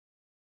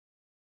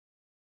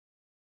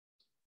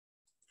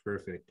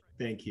Perfect.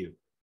 Thank you.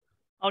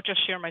 I'll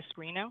just share my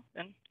screen now,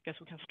 and I guess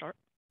we can start.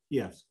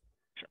 Yes.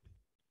 Sure.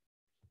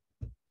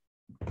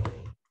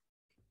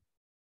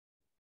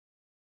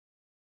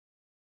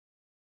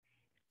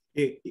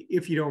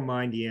 If you don't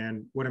mind,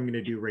 Yan, what I'm going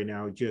to do right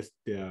now is just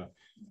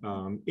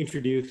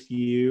introduce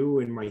you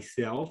and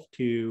myself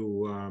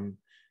to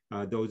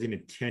those in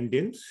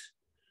attendance.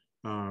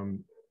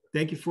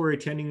 Thank you for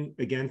attending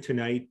again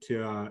tonight,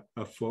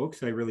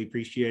 folks. I really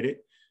appreciate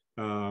it.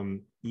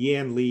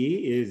 Yan Lee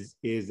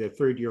is a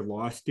third-year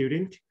law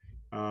student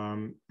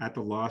at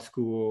the law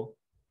school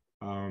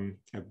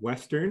at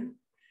Western,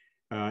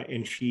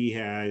 and she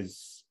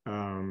has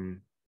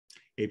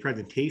a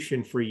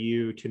presentation for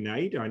you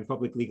tonight on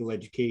public legal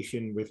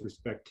education with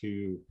respect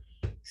to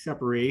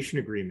separation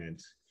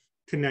agreements.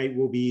 Tonight it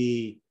will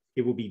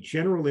be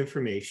general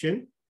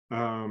information.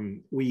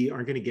 We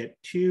aren't going to get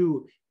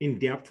too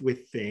in-depth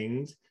with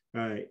things.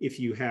 If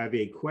you have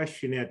a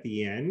question at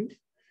the end,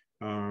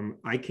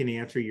 I can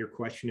answer your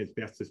question as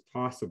best as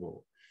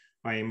possible.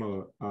 I am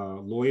a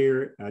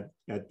lawyer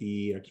at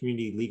the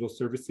Community Legal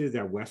Services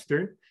at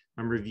Western.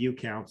 I'm review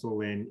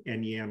counsel,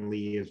 and Yan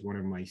Lee is one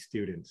of my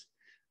students.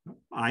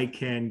 I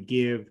can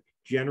give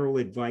general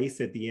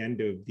advice at the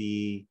end of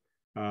the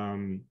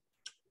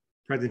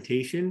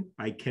presentation.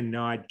 I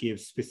cannot give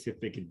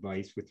specific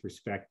advice with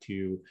respect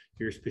to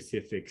your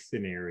specific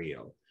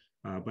scenario,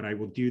 but I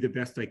will do the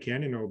best I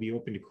can, and I'll be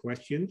open to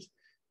questions.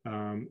 So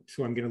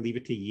I'm going to leave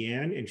it to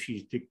Yan, and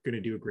she's going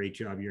to do a great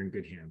job. You're in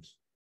good hands.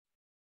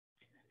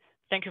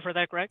 Thank you for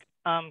that, Greg.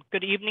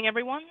 Good evening,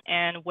 everyone,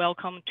 and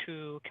welcome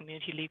to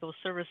Community Legal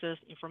Services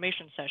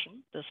information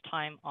session, this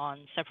time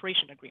on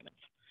separation agreements.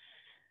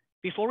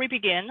 Before we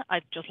begin,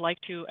 I'd just like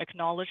to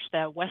acknowledge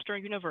that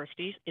Western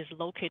University is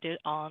located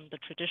on the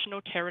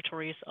traditional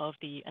territories of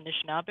the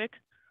Anishinaabe,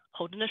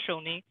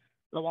 Haudenosaunee,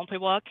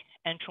 Lewanpewak,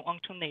 and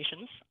Chung'unktung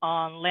nations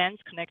on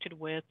lands connected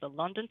with the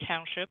London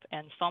Township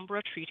and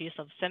Sombra Treaties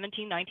of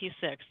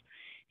 1796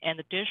 and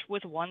the Dish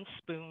with One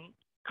Spoon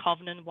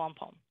Covenant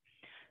Wampum.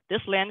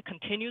 This land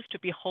continues to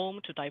be home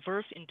to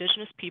diverse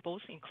indigenous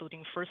peoples,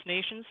 including First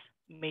Nations,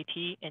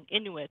 Métis, and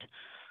Inuit,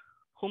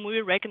 whom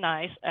we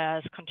recognize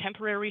as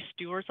contemporary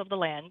stewards of the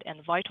land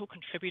and vital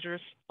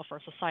contributors of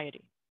our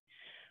society.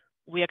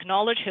 We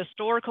acknowledge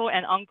historical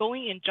and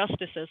ongoing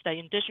injustices that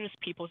Indigenous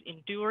peoples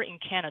endure in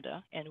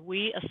Canada, and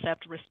we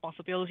accept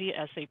responsibility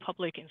as a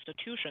public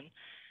institution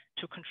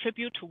to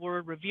contribute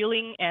toward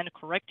revealing and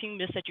correcting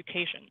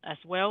miseducation, as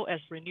well as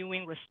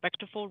renewing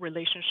respectful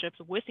relationships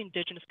with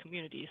Indigenous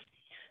communities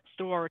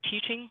through our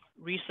teaching,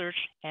 research,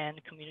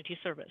 and community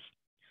service.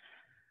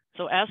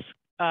 So as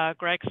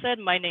Greg said,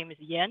 my name is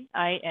Yan.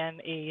 I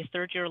am a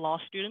third-year law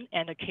student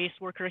and a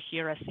caseworker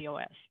here at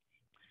CLS.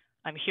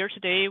 I'm here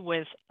today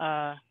with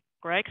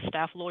Greg,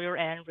 staff lawyer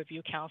and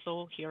review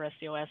counsel here at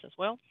CLS as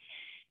well.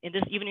 In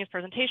this evening's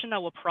presentation, I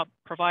will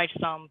provide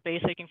some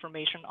basic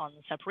information on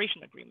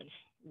separation agreements,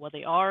 what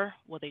they are,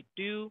 what they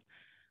do,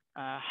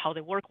 how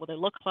they work, what they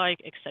look like,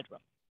 etc.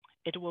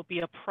 It will be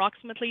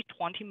approximately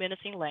 20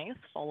 minutes in length,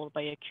 followed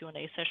by a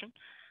Q&A session.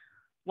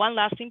 One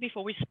last thing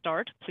before we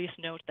start, please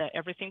note that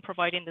everything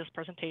provided in this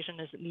presentation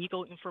is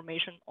legal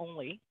information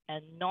only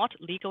and not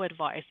legal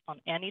advice on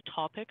any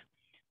topic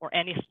or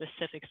any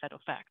specific set of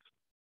facts.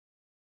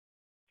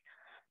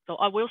 So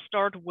I will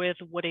start with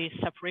what a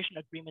separation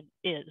agreement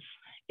is.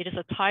 It is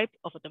a type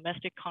of a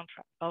domestic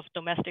contract.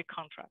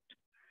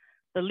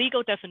 The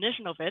legal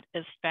definition of it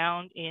is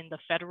found in the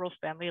Federal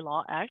Family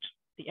Law Act,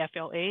 the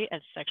FLA,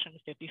 at Section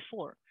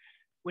 54,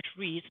 which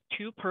reads,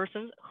 two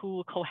persons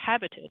who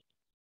cohabited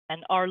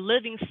and are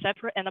living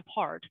separate and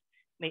apart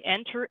may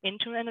enter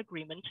into an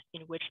agreement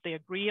in which they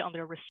agree on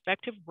their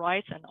respective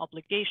rights and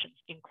obligations,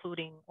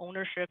 including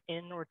ownership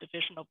in or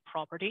division of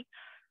property,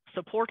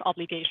 support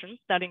obligations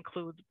that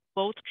include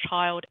both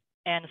child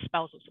and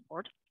spousal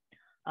support,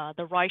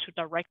 the right to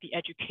direct the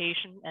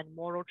education and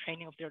moral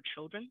training of their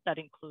children, that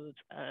includes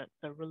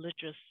the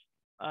religious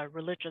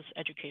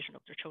education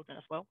of their children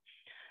as well,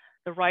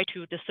 the right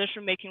to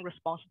decision-making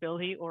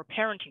responsibility or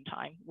parenting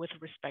time with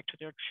respect to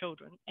their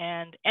children,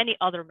 and any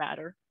other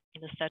matter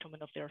in the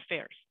settlement of their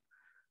affairs.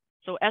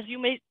 So as you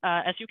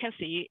can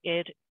see,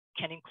 it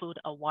can include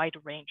a wide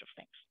range of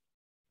things.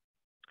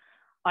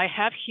 I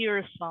have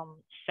here some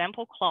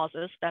sample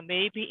clauses that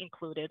may be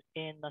included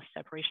in the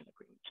separation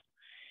agreement.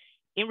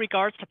 In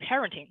regards to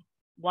parenting,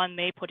 one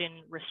may put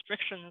in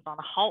restrictions on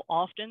how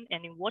often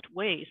and in what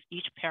ways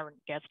each parent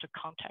gets to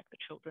contact the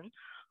children,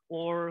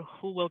 or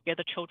who will get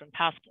the children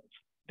passports,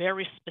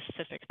 very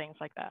specific things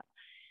like that.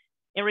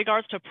 In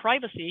regards to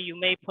privacy, you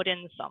may put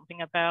in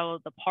something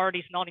about the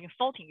parties not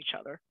insulting each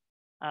other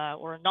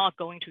or not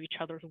going to each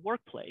other's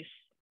workplace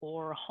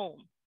or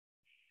home.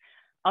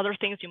 Other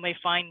things you may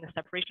find in the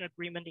separation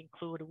agreement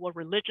include what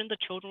religion the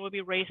children will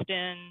be raised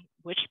in,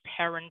 which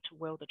parent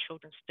will the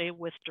children stay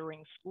with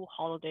during school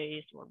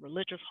holidays or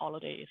religious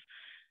holidays,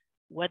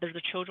 whether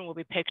the children will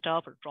be picked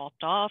up or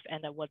dropped off,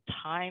 and at what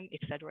time, et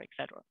cetera, et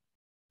cetera.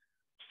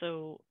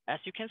 So as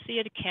you can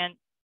see,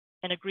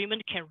 an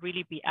agreement can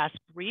really be as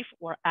brief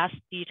or as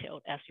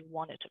detailed as you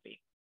want it to be.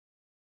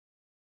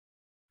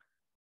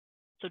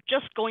 So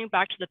just going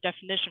back to the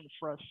definition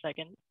for a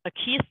second, a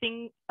key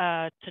thing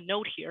to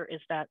note here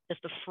is that it's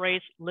the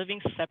phrase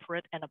living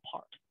separate and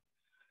apart.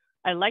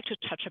 I like to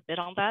touch a bit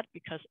on that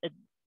because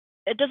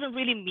it doesn't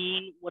really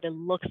mean what it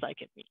looks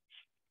like it means.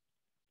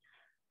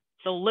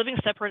 So living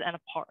separate and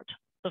apart.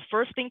 The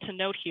first thing to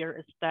note here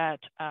is that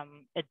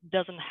it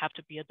doesn't have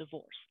to be a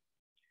divorce.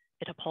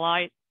 It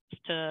applies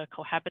to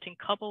cohabiting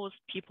couples,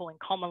 people in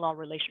common law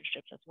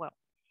relationships as well.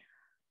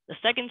 The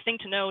second thing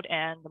to note,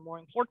 and the more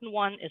important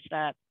one, is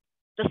that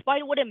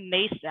despite what it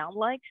may sound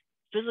like,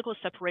 physical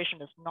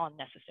separation is not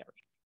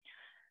necessary.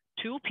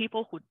 Two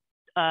people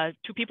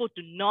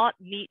do not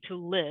need to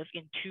live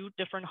in two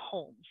different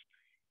homes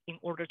in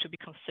order to be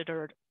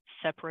considered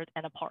separate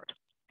and apart.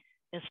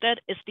 Instead,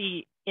 it's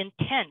the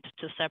intent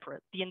to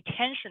separate, the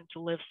intention to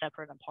live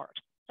separate and apart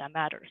that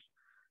matters.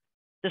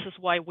 This is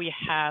why we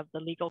have the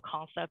legal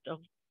concept of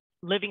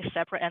living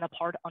separate and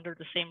apart under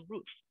the same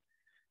roof.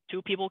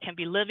 Two people can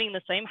be living in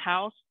the same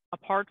house,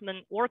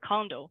 apartment, or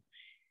condo,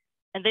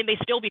 and they may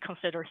still be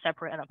considered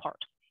separate and apart.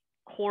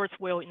 Courts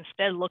will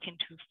instead look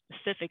into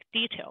specific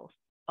details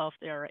of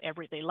their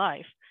everyday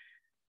life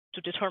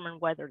to determine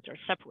whether they're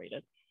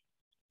separated.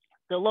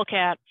 They'll look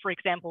at, for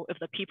example, if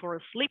the people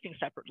are sleeping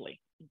separately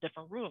in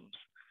different rooms,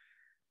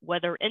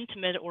 whether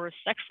intimate or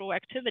sexual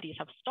activities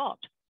have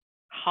stopped,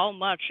 how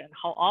much and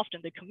how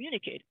often they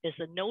communicate is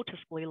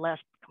noticeably less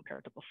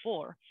compared to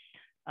before,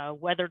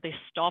 whether they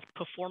stopped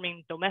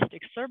performing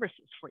domestic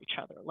services for each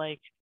other, like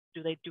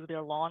do they do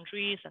their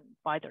laundries and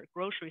buy their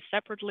groceries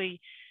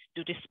separately?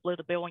 Do they split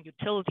the bill on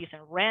utilities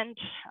and rent?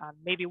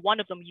 Maybe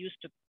one of them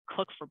used to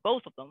cook for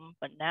both of them,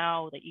 but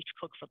now they each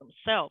cook for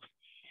themselves.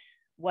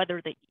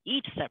 Whether they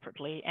eat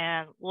separately,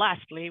 and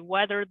lastly,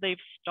 whether they've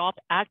stopped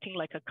acting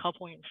like a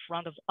couple in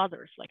front of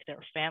others, like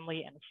their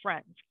family and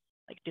friends.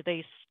 Like, do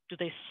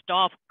they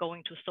stop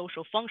going to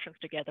social functions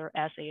together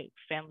as a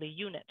family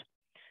unit?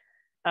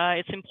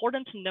 It's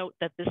important to note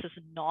that this is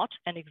not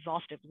an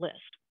exhaustive list.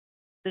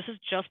 This is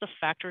just the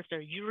factors that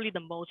are usually the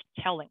most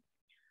telling,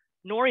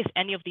 nor is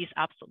any of these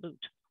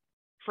absolute.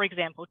 For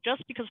example,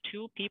 just because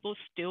two people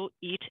still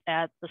eat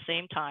at the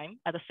same time,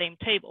 at the same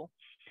table,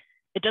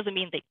 it doesn't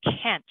mean they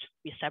can't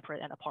be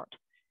separate and apart.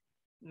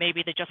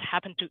 Maybe they just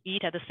happen to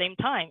eat at the same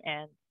time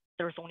and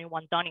there's only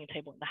one dining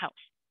table in the house.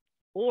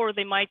 Or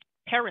they might,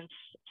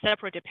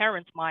 separated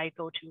parents might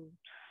go to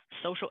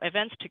social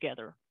events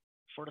together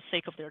for the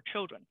sake of their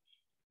children.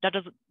 That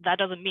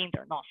doesn't mean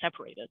they're not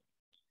separated.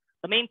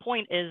 The main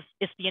point is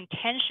it's the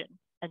intention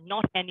and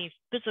not any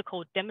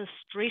physical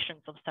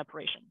demonstrations of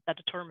separation that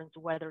determines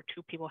whether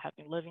two people have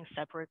been living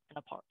separate and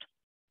apart.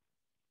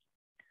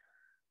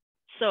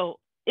 So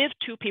if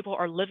two people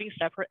are living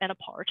separate and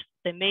apart,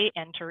 they may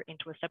enter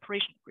into a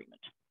separation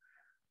agreement.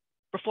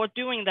 Before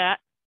doing that,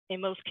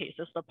 in most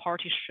cases, the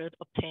parties should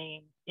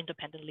obtain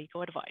independent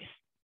legal advice.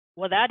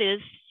 What that is,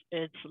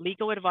 it's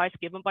legal advice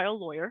given by a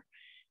lawyer.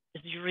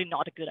 It's usually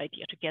not a good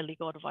idea to get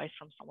legal advice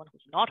from someone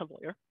who's not a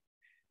lawyer,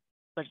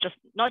 but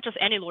not just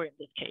any lawyer in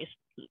this case.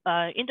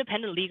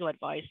 Independent legal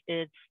advice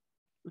is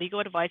legal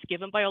advice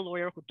given by a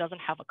lawyer who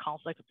doesn't have a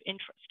conflict of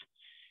interest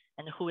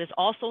and who is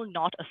also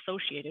not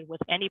associated with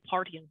any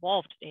party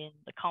involved in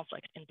the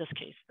conflict, in this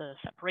case, the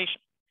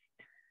separation.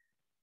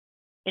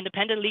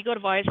 Independent legal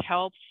advice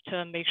helps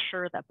to make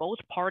sure that both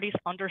parties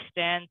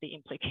understand the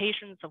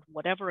implications of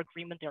whatever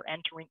agreement they're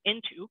entering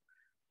into,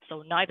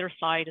 so neither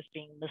side is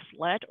being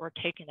misled or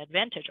taken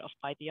advantage of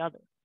by the other.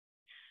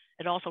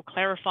 It also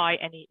clarifies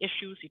any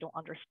issues you don't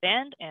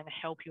understand and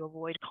help you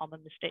avoid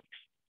common mistakes.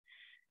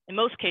 In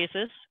most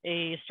cases,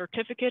 a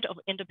certificate of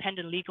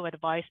independent legal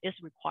advice is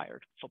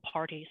required for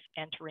parties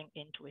entering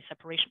into a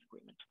separation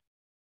agreement.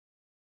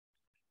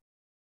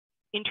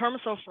 In terms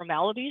of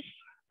formalities,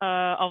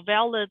 a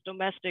valid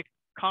domestic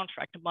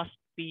contract must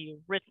be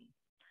written.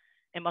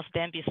 It must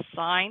then be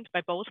signed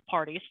by both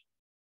parties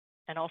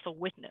and also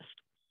witnessed.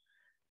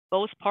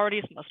 Both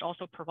parties must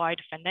also provide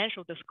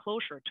financial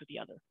disclosure to the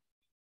other.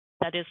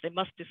 That is, they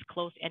must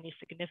disclose any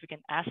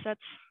significant assets,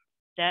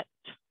 debt,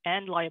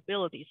 and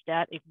liabilities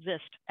that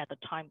exist at the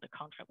time the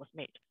contract was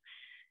made.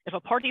 If a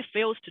party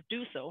fails to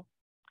do so,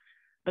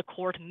 the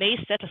court may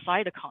set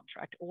aside the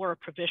contract or a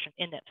provision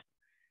in it.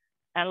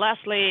 And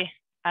lastly,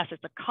 as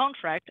it's a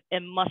contract,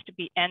 it must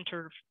be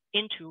entered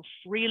into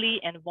freely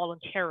and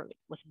voluntarily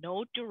with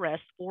no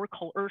duress or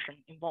coercion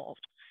involved.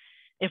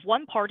 If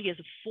one party is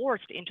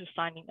forced into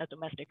signing a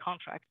domestic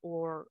contract,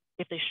 or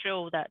if they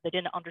show that they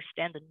didn't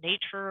understand the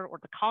nature or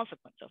the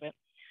consequence of it,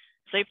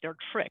 say if they're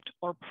tricked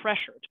or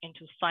pressured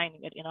into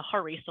signing it in a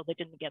hurry so they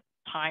didn't get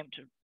time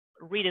to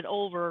read it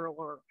over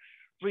or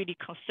really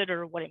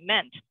consider what it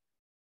meant,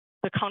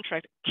 the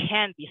contract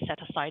can be set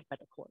aside by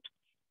the court.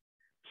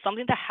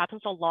 Something that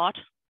happens a lot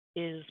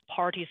is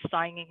parties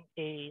signing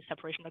a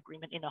separation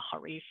agreement in a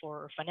hurry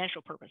for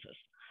financial purposes.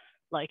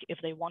 Like if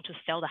they want to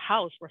sell the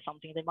house or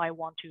something, they might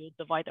want to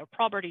divide their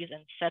properties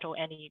and settle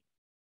any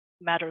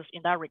matters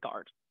in that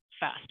regard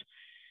fast.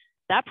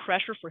 That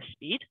pressure for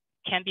speed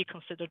can be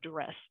considered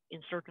duress in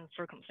certain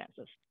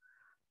circumstances.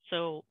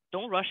 So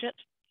don't rush it.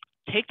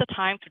 Take the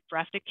time to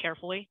draft it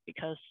carefully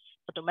because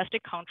a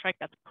domestic contract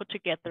that's put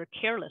together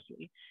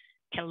carelessly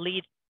can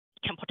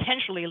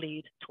potentially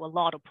lead to a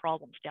lot of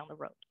problems down the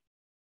road.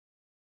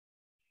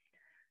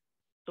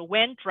 So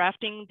when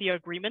drafting the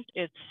agreement,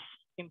 it's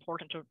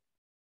important to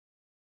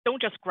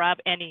don't just grab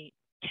any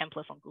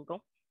template from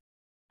Google.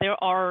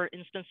 There are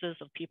instances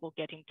of people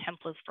getting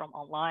templates from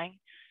online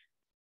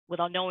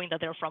without knowing that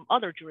they're from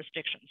other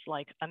jurisdictions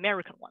like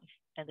American ones,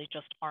 and they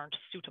just aren't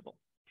suitable.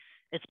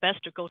 It's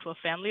best to go to a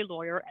family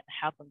lawyer and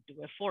have them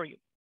do it for you.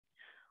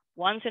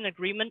 Once an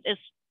agreement is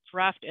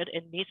drafted,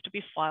 it needs to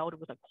be filed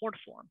with a court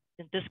form.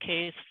 In this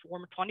case,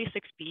 Form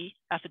 26B,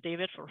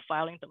 Affidavit for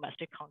Filing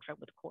Domestic Contract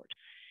with Court.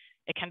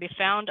 It can be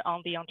found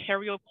on the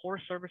Ontario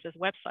Court Services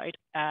website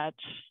at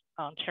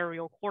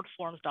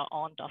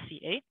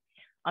ontariocourtforms.on.ca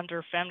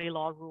under Family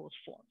Law Rules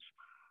Forms.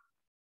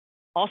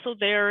 Also,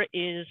 there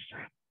is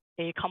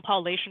a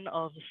compilation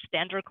of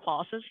standard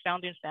clauses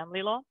found in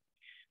family law,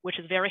 which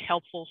is very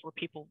helpful for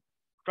people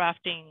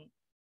drafting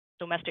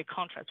domestic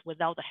contracts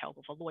without the help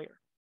of a lawyer.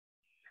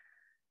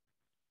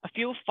 A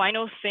few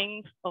final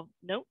things of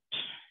note: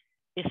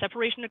 a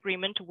separation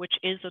agreement, which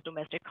is a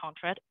domestic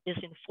contract, is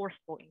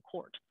enforceable in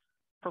court,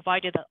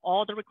 provided that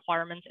all the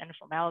requirements and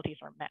formalities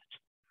are met.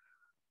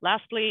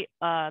 Lastly,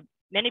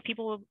 many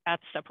people at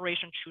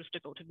separation choose to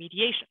go to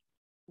mediation,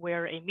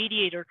 where a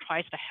mediator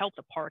tries to help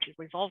the parties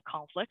resolve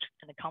conflict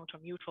and come to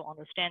a mutual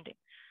understanding.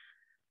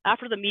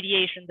 After the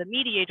mediation, the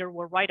mediator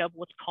will write up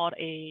what's called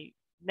a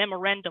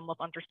memorandum of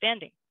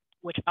understanding,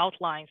 which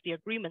outlines the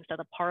agreements that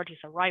the parties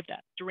arrived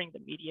at during the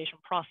mediation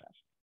process.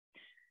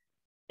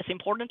 It's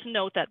important to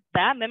note that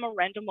that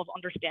memorandum of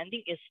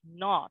understanding is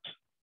not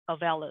a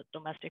valid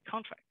domestic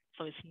contract,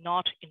 so it's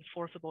not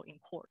enforceable in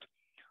court.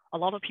 A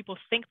lot of people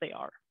think they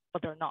are,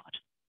 but they're not.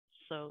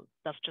 So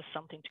that's just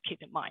something to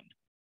keep in mind.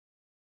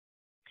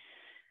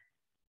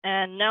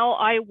 And now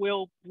I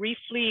will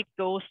briefly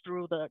go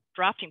through the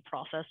drafting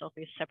process of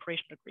a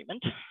separation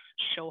agreement,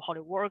 show how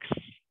it works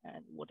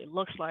and what it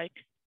looks like.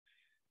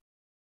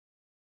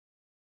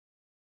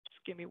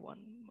 Just give me one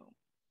moment.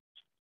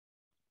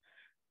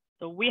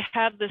 So we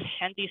have this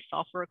handy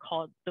software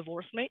called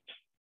DivorceMate.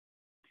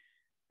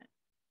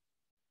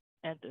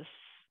 And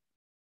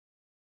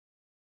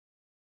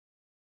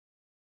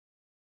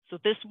so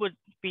this would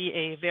be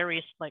a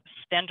very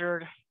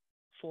standard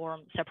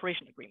form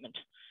separation agreement.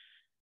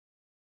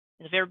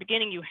 In the very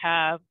beginning, you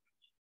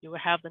will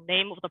have the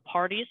name of the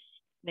parties,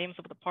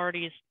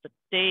 the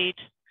date,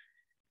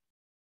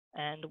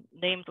 and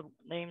names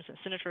and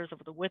signatures of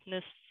the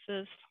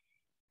witnesses.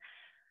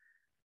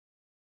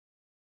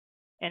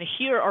 And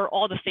here are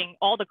all the things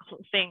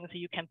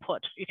you can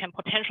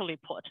potentially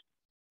put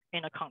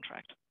in a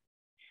contract.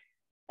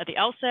 At the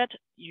outset,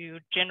 you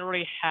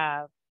generally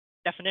have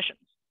definitions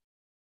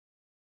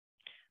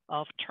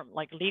of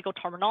legal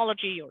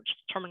terminology or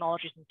just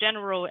terminologies in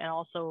general, and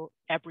also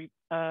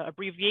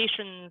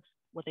abbreviations,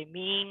 what they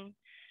mean.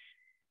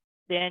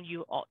 Then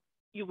you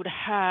would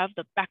have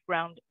the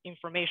background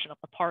information of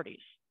the parties,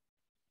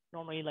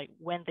 normally like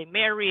when they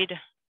married,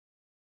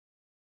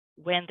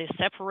 when they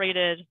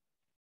separated,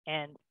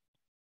 and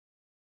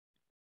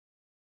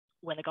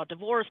when they got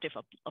divorced, if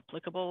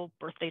applicable,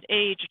 birth date,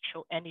 age,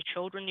 any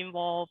children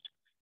involved,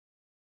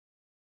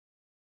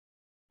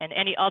 and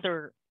any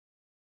other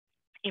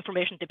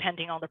information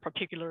depending on the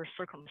particular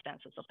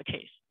circumstances of the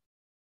case.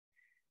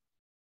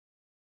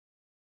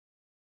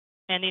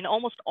 And in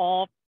almost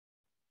all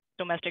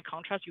domestic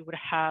contracts, you would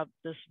have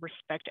this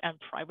respect and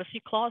privacy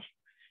clause.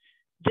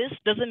 This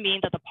doesn't mean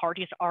that the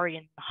parties are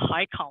in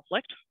high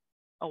conflict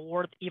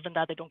or even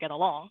that they don't get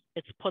along.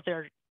 It's put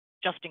there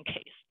just in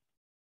case.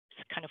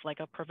 It's kind of like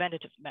a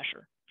preventative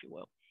measure, if you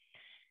will.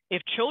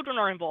 If children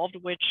are involved,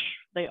 which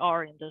they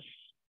are in this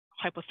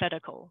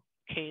hypothetical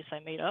case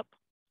I made up,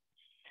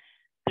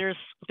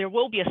 there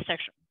will be a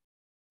section,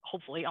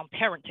 hopefully, on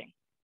parenting.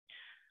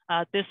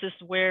 This is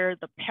where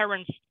the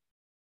parents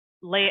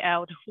lay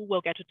out who will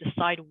get to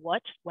decide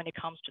what when it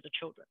comes to the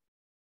children.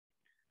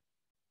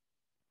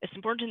 It's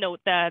important to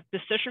note that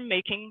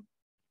decision-making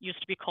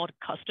used to be called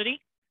custody,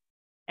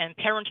 and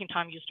parenting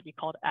time used to be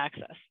called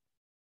access.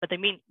 But they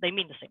mean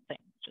the same thing,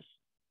 just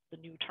the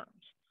new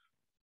terms.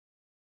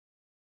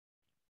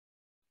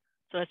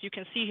 So as you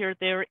can see here,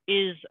 there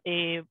is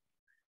a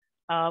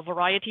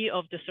variety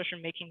of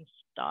decision-making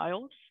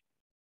styles.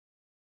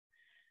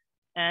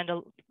 And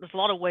there's a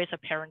lot of ways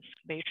that parents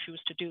may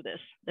choose to do this.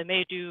 They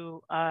may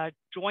do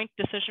joint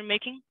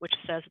decision-making, which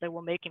says they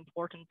will make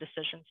important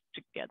decisions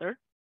together.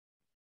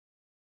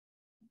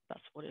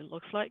 That's what it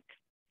looks like.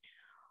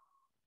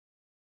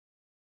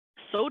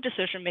 Sole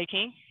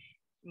decision-making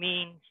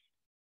means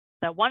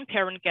that one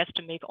parent gets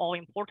to make all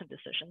important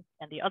decisions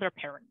and the other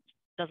parent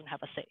doesn't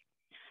have a say.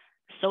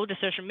 Sole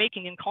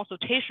decision-making in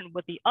consultation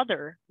with the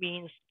other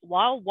means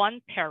while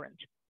one parent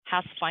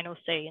has final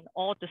say in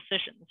all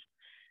decisions,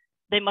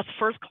 they must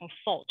first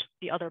consult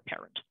the other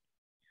parent.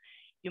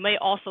 You may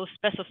also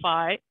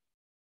specify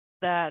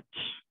that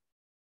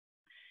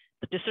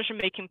the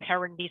decision-making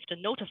parent needs to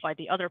notify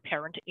the other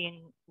parent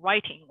in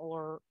writing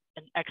or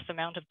an X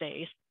amount of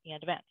days in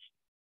advance.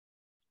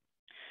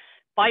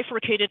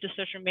 Bifurcated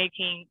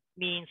decision-making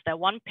means that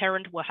one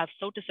parent will have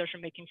sole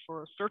decision-making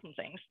for certain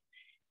things,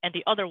 and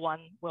the other one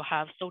will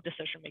have sole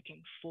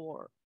decision-making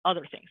for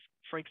other things.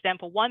 For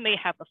example, one may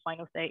have the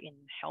final say in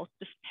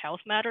health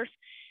matters,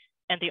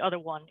 and the other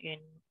one in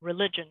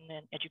religion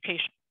and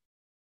education.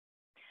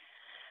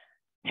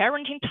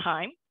 Parenting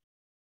time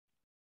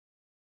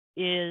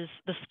is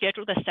the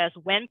schedule that says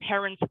when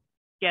parents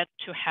get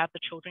to have the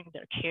children in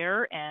their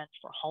care and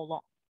for how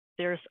long.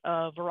 There's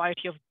a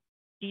variety of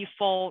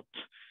default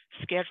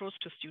schedules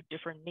to suit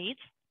different needs.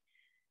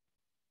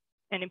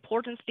 An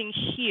important thing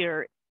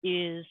here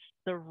is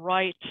the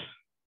right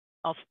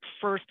of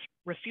first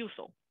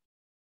refusal,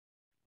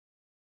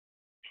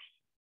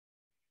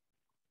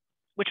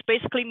 which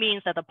basically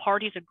means that the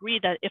parties agree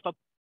that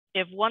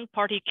if one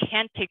party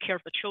can't take care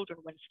of the children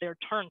when it's their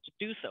turn to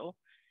do so,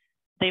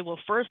 they will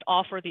first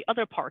offer the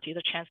other party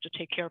the chance to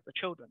take care of the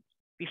children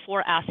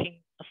before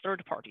asking a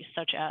third party,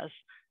 such as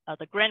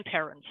the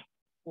grandparents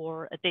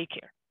or a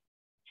daycare.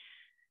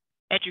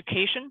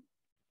 Education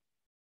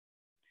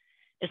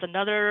is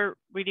another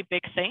really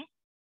big thing.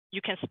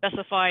 You can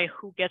specify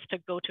who gets to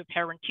go to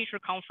parent-teacher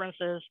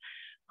conferences,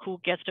 who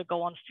gets to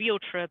go on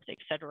field trips, et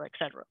cetera, et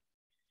cetera.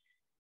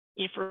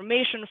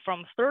 Information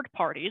from third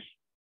parties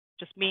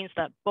just means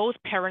that both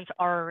parents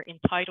are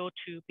entitled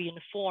to be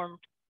informed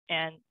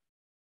and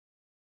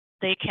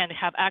they can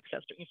have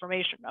access to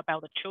information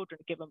about the children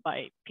given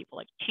by people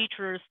like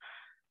teachers,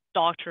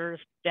 doctors,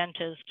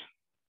 dentists,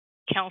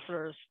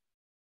 counselors,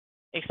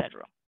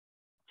 etc.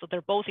 So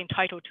they're both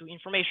entitled to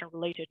information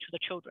related to the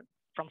children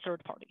from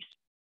third parties.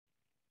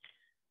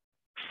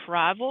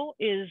 Travel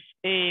is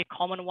a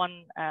common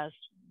one as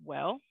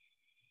well.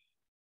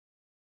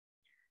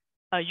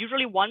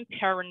 Usually one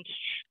parent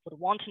would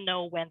want to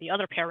know when the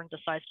other parent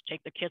decides to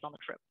take the kids on the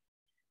trip.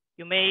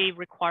 You may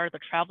require the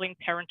traveling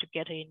parent to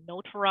get a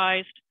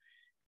notarized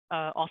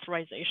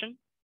authorization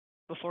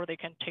before they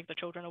can take the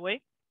children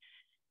away.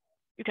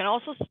 You can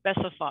also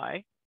specify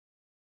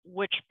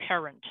which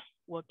parent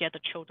will get the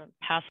children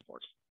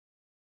passports.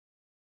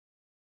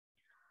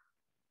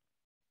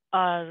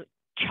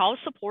 Child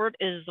support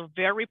is a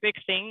very big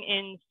thing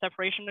in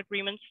separation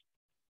agreements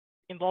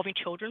involving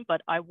children,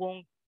 but I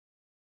won't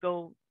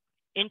go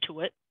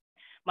into it.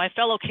 My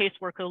fellow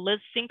caseworker, Liz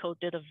Cinco,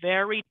 did a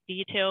very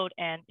detailed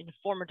and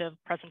informative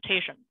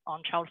presentation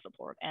on child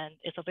support, and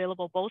it's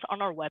available both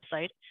on our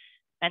website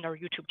and our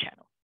YouTube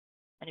channel.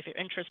 And if you're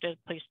interested,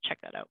 please check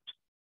that out.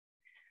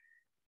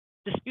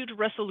 Dispute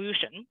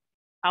resolution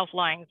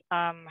outlines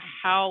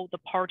how the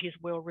parties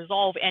will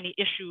resolve any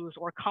issues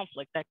or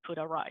conflict that could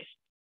arise.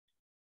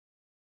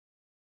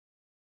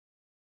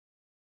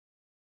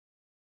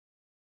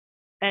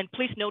 And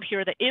please note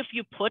here that if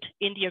you put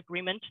in the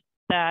agreement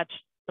that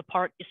the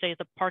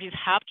parties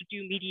have to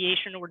do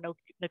mediation or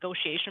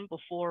negotiation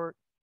before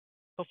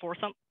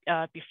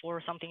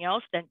something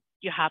else, then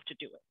you have to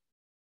do it.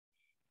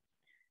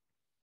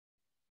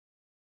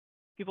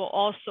 People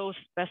also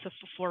specify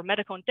for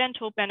medical and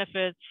dental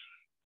benefits.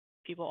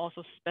 People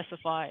also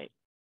specify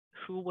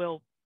who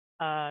will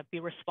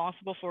be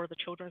responsible for the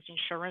children's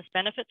insurance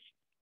benefits.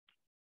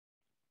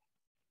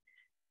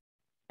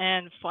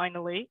 And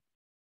finally,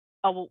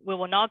 we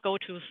will not go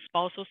to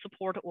spousal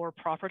support or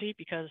property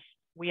because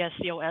we as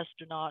CLS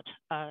do not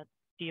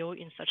deal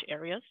in such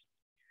areas.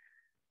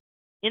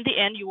 In the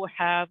end, you will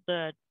have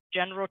the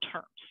general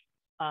terms.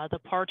 The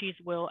parties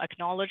will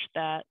acknowledge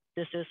that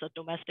this is a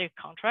domestic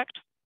contract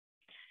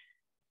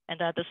and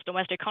that this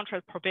domestic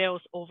contract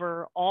prevails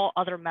over all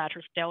other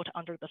matters dealt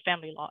under the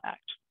Family Law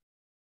Act.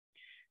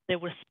 They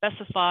will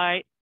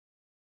specify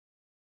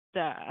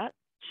that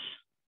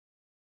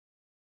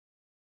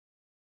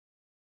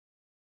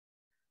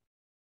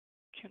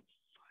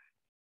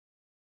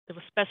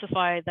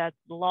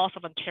the laws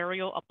of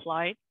Ontario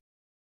apply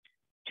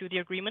to the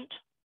agreement,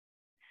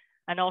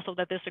 and also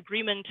that this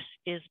agreement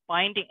is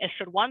binding.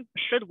 Should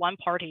one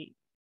party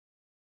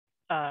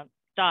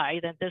die,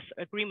 then this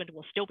agreement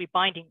will still be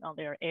binding on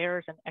their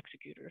heirs and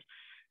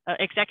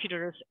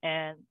executors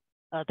and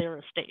their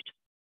estate.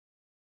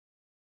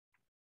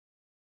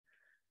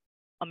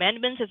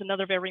 Amendments is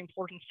another very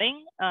important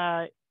thing.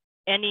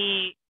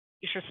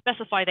 You should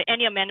specify that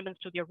any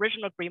amendments to the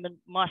original agreement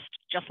must,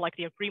 just like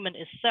the agreement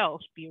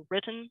itself, be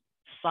written,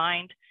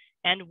 signed,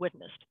 and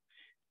witnessed.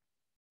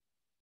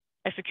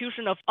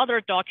 Execution of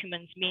other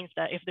documents means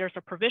that if there's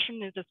a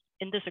provision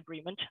in this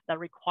agreement that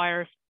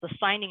requires the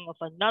signing of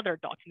another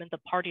document, the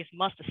parties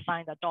must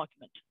sign that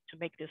document to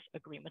make this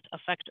agreement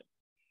effective.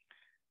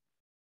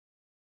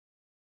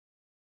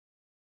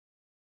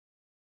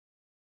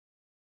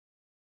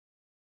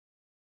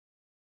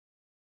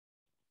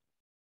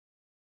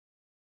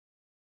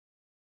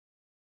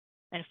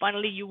 And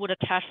finally,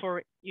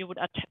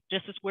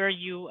 this is where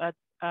you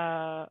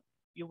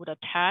would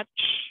attach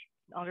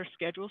other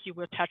schedules. You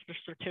will attach the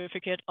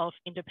certificate of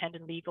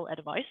independent legal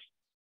advice.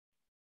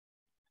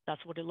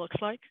 That's what it looks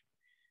like.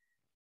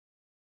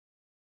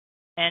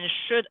 And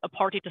should a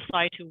party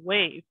decide to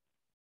waive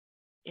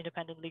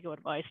independent legal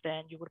advice,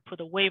 then you would put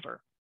a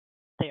waiver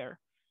there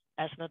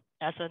as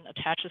an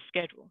attached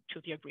schedule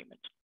to the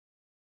agreement.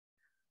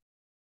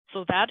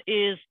 So that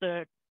is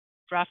the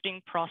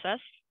drafting process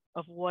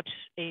of what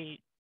a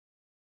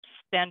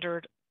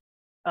standard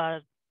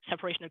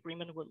separation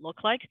agreement would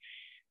look like.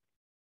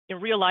 In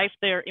real life,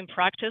 in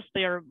practice,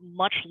 they are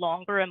much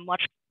longer and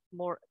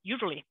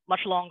usually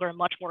much longer and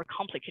much more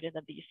complicated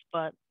than this.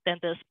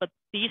 But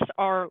these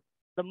are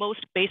the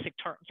most basic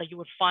terms that you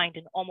would find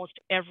in almost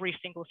every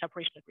single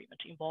separation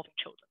agreement involving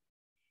children.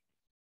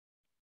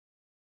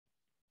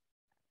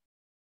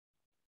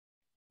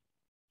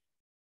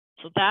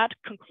 So that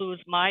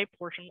concludes my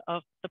portion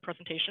of the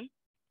presentation.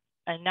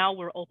 And now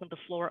we'll open the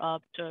floor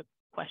up to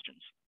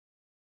questions.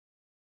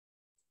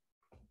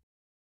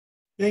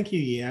 Thank you,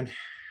 Yan.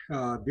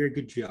 Very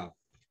good job.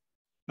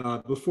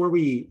 Before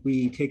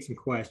we take some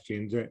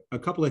questions, a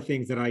couple of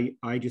things that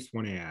I just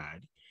want to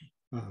add.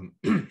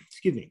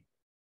 Excuse me.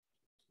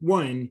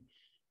 One,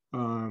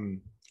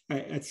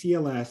 at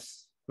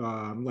CLS,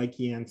 like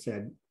Yan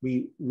said,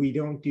 we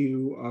don't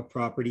do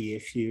property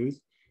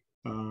issues,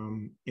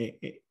 and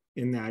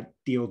that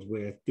deals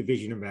with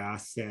division of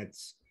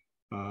assets.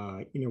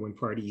 When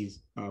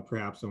parties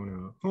perhaps own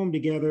a home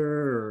together,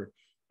 or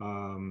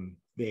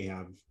they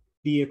have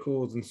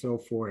vehicles and so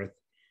forth.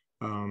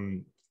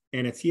 And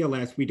at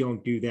CLS, we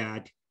don't do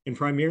that. And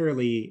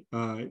primarily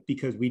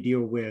because we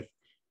deal with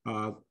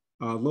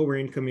lower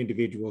income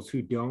individuals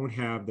who don't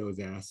have those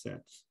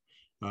assets.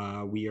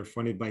 We are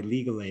funded by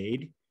legal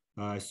aid.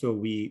 So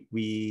we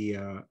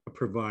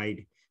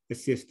provide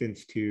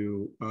assistance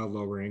to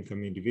lower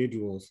income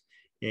individuals,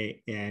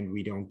 and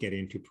we don't get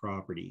into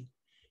property.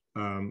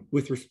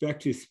 With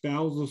respect to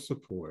spousal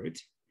support,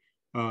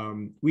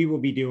 we will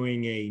be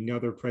doing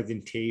another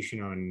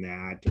presentation on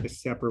that, a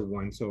separate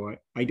one. So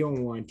I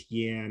don't want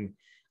Yan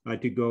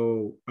to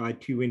go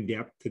too in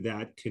depth to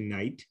that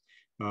tonight,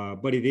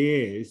 but it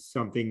is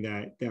something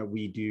that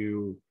we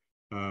do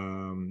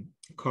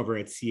cover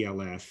at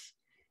CLS.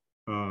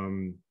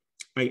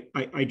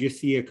 I just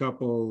see a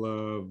couple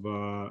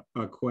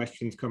of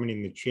questions coming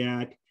in the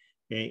chat,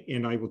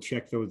 and I will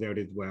check those out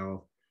as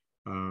well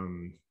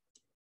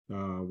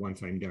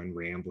once I'm done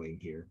rambling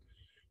here.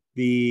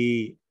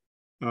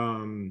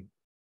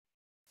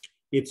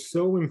 It's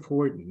so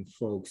important,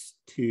 folks,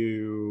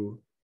 to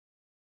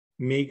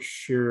make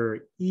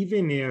sure,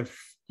 even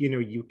if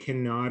you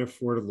cannot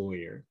afford a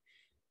lawyer,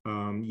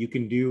 you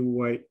can do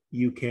what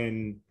you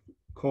can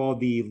call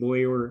the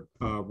lawyer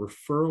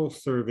referral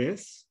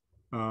service,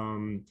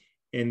 and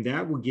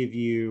that will give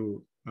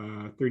you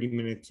 30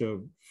 minutes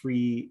of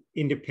free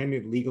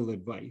independent legal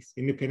advice.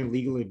 Independent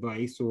legal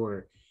advice,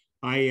 or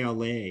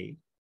ILA,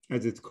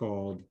 as it's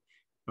called,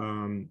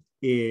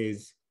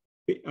 is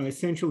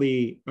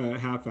essentially a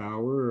half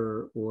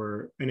hour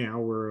or an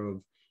hour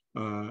of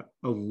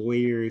a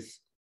lawyer's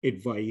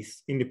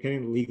advice,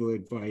 independent legal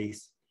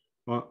advice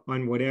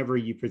on whatever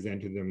you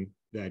present to them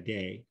that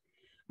day.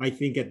 I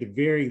think at the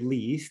very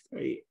least,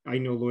 I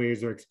know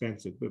lawyers are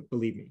expensive, but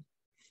believe me,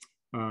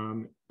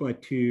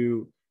 but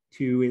to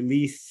at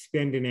least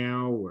spend an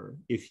hour,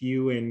 if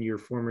you and your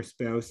former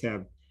spouse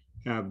have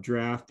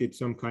drafted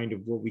some kind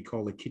of what we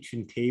call a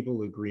kitchen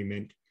table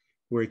agreement,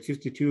 where it's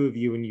just the two of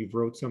you and you've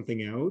wrote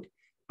something out,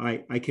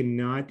 I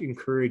cannot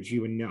encourage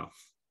you enough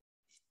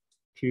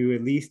to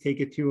at least take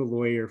it to a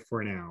lawyer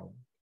for an hour.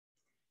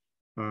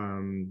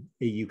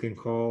 You can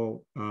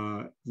call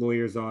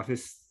lawyers'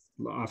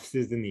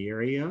 offices in the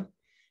area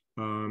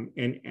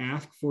and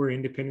ask for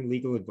independent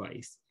legal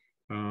advice.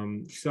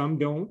 Some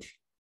don't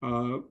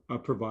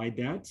provide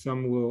that.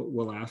 Some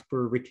will ask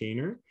for a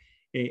retainer,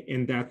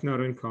 and that's not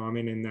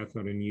uncommon and that's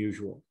not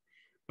unusual.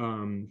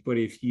 But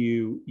if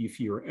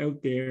you're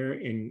out there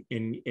and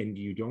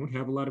you don't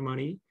have a lot of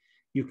money,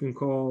 you can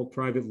call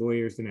private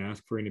lawyers and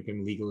ask for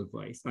independent legal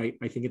advice. I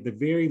think at the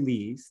very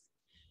least,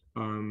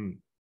 the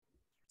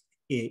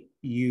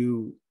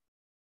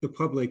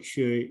public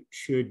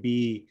should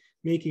be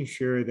making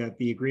sure that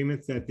the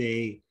agreements that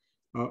they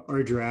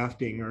are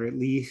drafting are at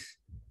least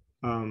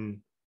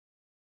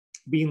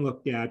being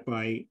looked at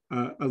by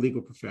a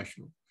legal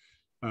professional.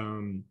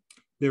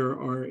 There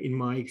are, in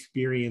my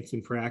experience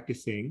in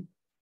practicing,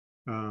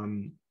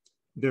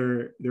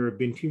 there have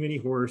been too many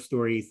horror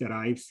stories that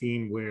I've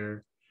seen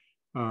where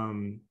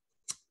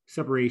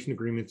separation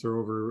agreements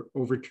are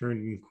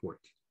overturned in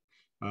court,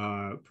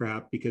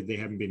 perhaps because they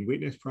haven't been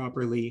witnessed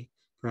properly,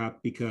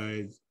 perhaps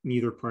because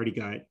neither party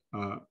got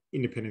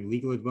independent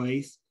legal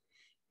advice,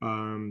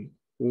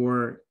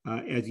 or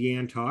as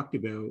Yan talked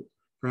about,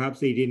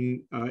 perhaps they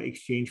didn't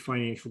exchange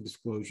financial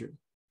disclosure.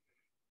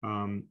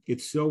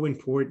 It's so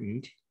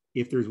important.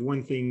 If there's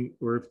one thing,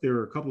 or if there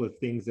are a couple of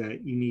things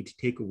that you need to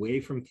take away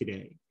from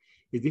today,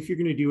 is if you're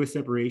going to do a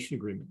separation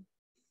agreement,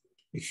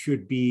 it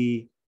should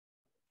be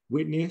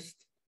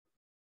witnessed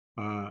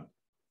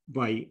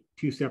by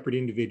two separate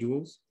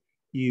individuals.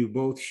 You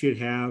both should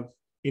have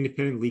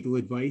independent legal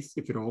advice,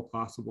 if at all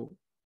possible.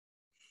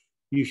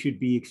 You should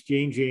be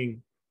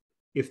exchanging,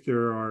 if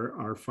there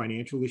are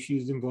financial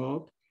issues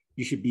involved,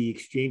 you should be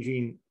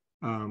exchanging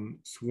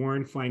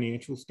sworn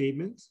financial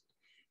statements,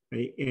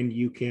 right? And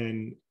you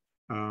can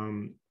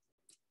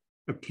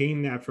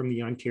obtain that from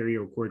the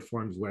Ontario Court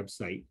Forms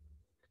website.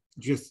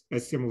 just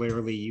as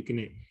similarly, you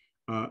can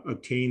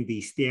obtain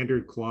the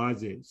standard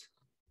clauses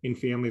in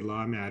family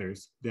law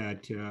matters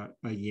that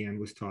Yan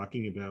was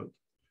talking about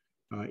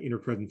in her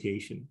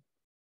presentation.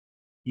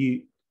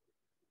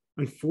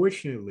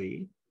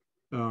 Unfortunately,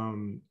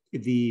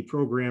 the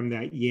program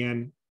that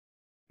Yan,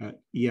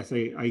 yes,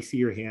 I see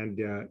your hand,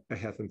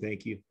 Hethem,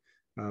 thank you.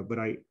 But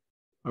I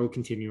will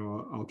continue,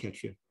 I'll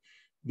catch you.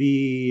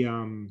 We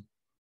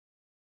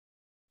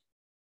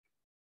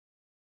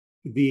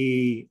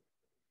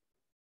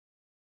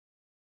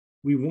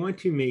want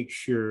to make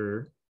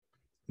sure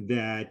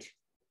that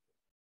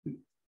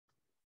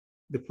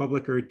the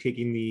public are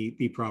taking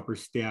the proper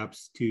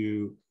steps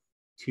to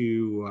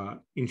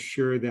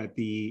ensure that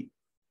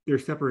their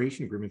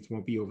separation agreements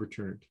won't be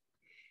overturned.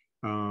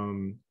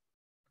 And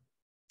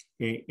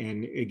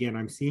again,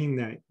 I'm seeing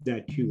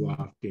that too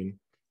often.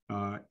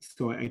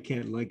 So I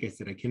can't, like I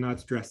said, I cannot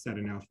stress that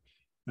enough.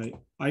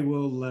 I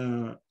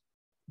will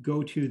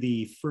go to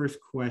the first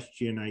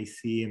question I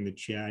see in the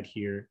chat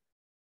here.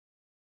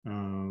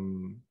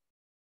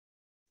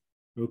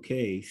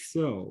 Okay,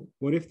 so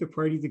what if the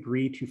parties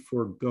agree to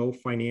forego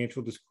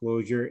financial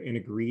disclosure and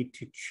agree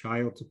to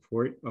child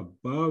support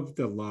above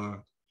the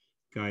law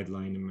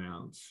guideline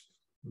amounts?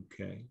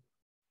 Okay.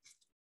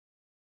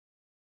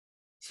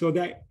 So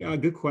that,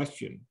 good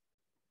question.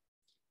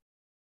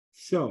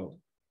 So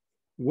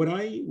what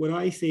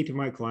I say to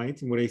my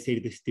clients and what I say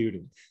to the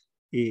students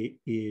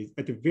is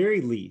at the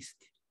very least,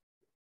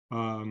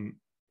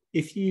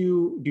 if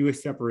you do a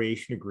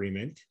separation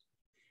agreement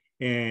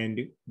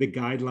and the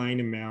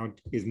guideline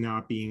amount is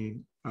not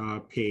being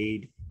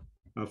paid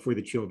for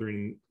the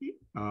children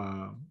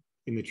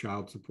in the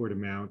child support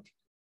amount,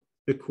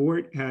 the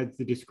court has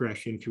the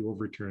discretion to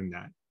overturn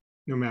that,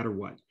 no matter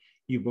what.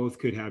 You both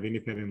could have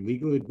independent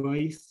legal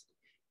advice.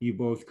 You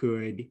both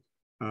could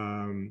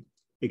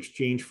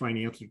exchange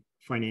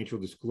financial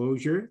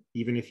disclosure.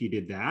 Even if you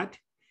did that,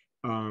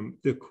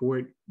 the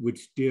court would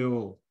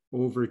still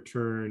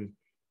overturn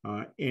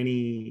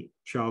any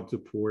child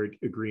support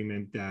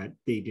agreement that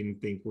they didn't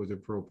think was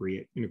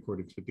appropriate in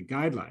accordance with the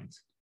guidelines.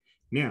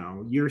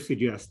 Now, you're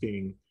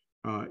suggesting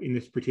in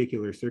this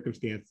particular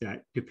circumstance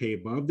that to pay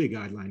above the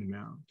guideline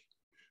amount.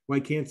 Well, I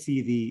can't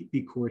see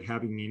the court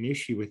having an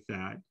issue with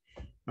that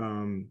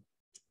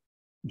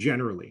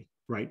generally,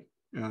 right?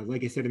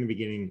 Like I said in the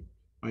beginning,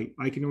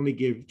 I can only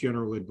give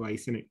general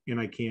advice and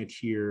I can't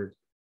share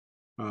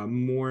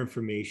more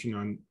information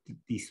on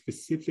the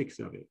specifics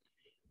of it.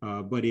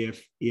 But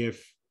if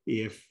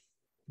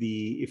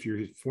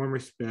your former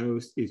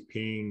spouse is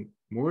paying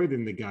more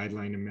than the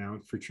guideline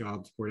amount for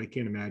child support, I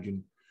can't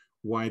imagine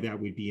why that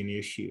would be an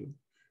issue.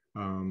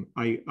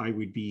 I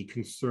would be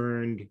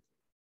concerned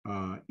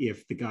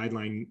if the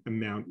guideline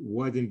amount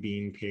wasn't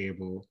being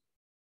payable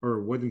or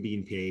wasn't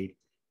being paid,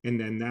 and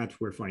then that's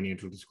where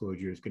financial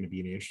disclosure is going to be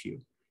an issue.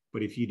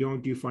 But if you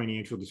don't do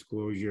financial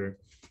disclosure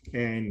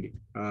and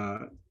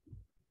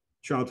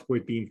child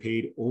support being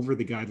paid over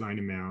the guideline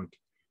amount,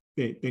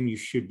 then you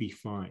should be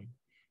fine.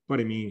 But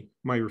I mean,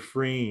 my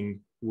refrain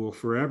will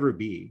forever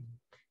be,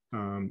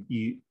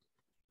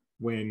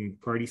 when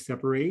parties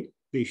separate,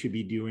 they should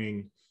be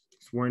doing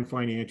sworn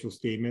financial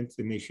statements,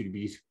 and they should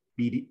be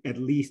at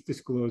least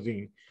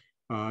disclosing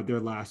their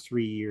last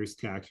 3 years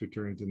tax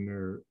returns in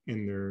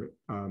their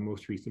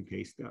most recent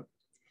pay stub.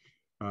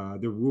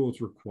 The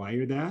rules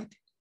require that,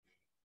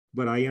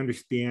 but I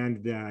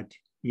understand that,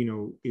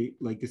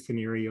 like the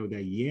scenario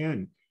that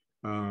Yan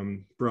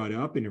brought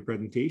up in her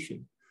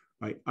presentation.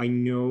 I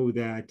know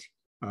that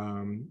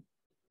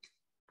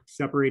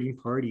separating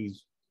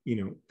parties,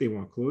 they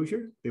want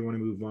closure, they want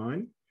to move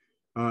on,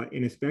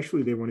 and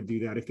especially they want to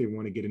do that if they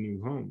want to get a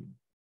new home.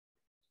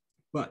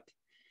 But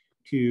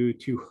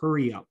to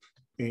hurry up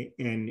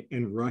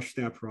and rush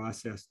that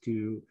process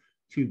to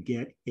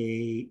get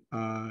a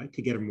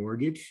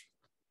mortgage,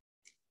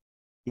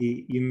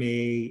 you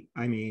may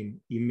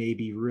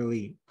be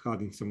really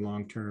causing some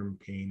long-term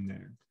pain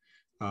there.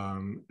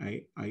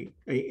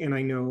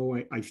 I know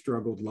I've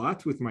struggled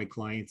lots with my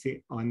clients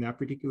on that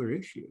particular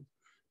issue,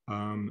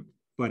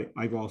 but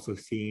I've also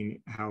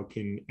seen how it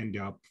can end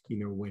up,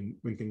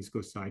 when things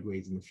go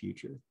sideways in the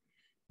future.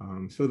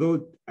 So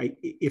though,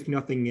 if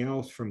nothing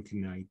else from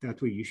tonight,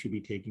 that's what you should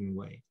be taking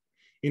away: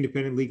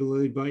 independent legal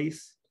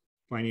advice,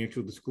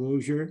 financial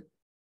disclosure,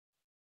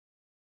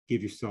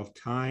 give yourself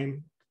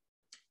time,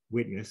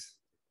 witness.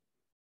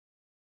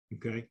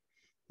 Okay.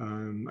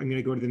 I'm going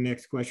to go to the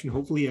next question.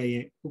 Hopefully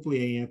I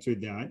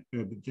answered that.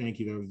 But thank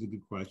you. That was a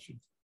good question.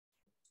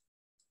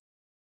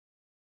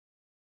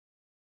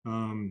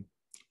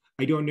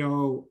 I don't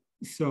know.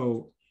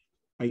 So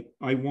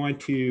I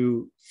want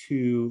to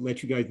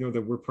let you guys know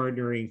that we're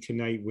partnering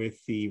tonight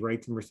with the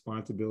Rights and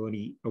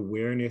Responsibility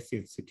Awareness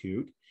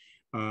Institute,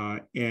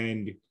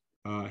 and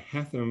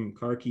Hethem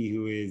Karki,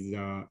 who is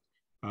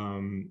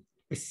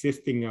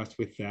assisting us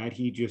with that.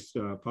 He just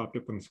popped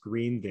up on the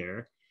screen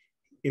there.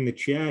 In the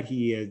chat,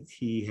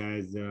 he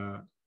has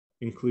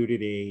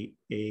included a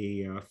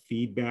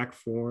feedback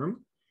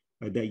form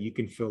that you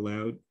can fill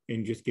out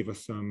and just give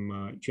us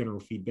some general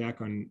feedback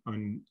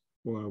on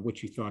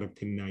what you thought of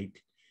tonight.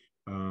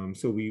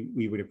 So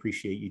we would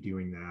appreciate you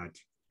doing that.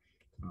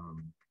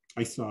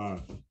 I saw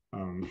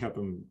have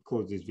him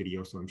close his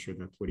video, so I'm sure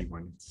that's what he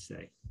wanted to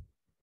say.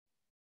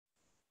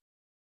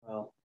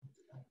 Well,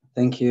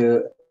 thank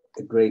you,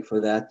 Greg, for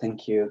that.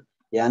 Thank you,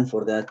 Jan,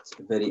 for that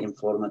very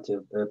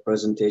informative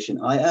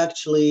presentation. I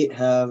actually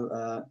have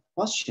a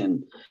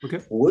question.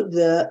 Okay. Would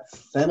the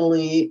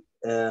family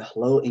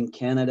law in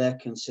Canada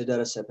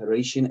consider a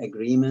separation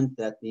agreement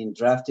that being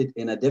drafted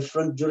in a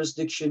different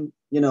jurisdiction?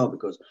 You know,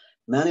 because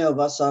many of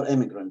us are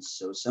immigrants,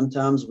 so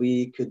sometimes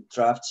we could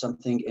draft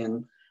something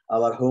in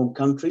our home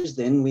countries,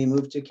 then we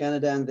move to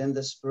Canada, and then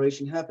the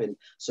separation happened.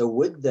 So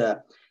would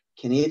the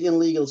Canadian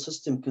legal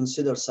system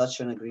consider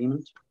such an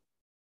agreement?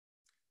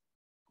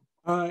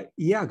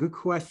 Yeah, good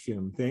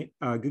question.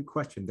 Good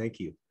question. Thank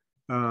you.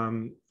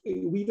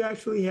 We've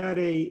actually had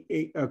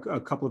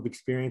a couple of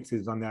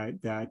experiences on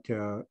that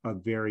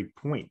very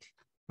point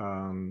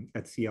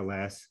at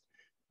CLS.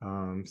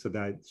 So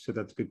that's a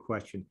good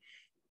question.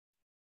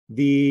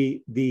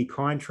 The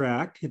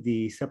contract,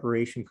 the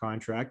separation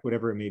contract,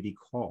 whatever it may be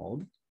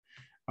called,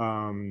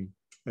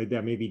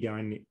 that may be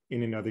done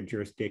in another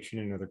jurisdiction,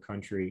 another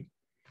country,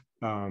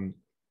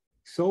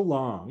 so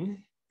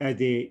long as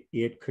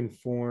it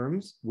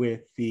conforms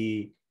with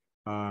the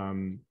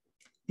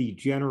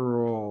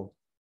general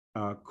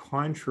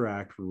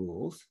contract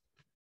rules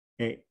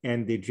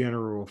and the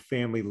general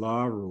family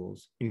law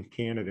rules in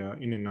Canada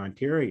and in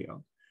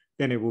Ontario,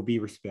 then it will be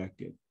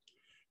respected.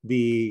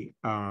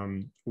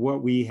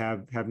 What we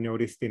have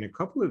noticed in a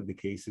couple of the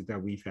cases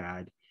that we've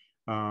had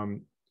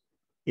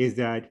is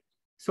that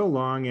so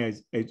long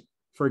as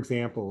for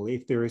example,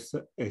 if there is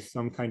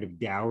some kind of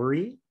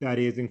dowry that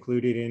is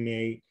included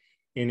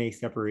in a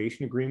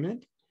separation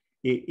agreement,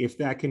 if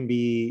that can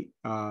be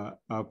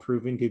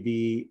proven to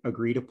be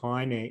agreed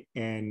upon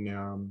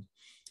and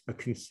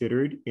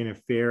considered in a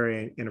fair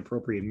and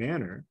appropriate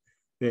manner,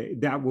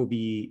 that will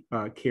be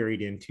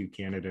carried into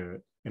Canada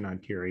and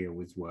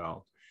Ontario as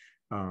well.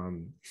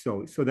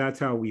 So that's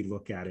how we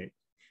look at it.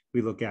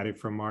 We look at it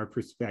from our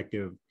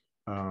perspective,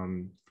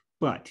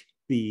 but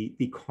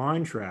the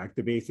contract,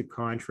 the basic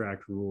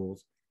contract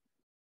rules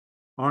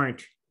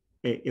aren't,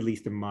 at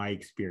least in my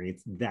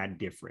experience, that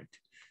different.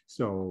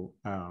 So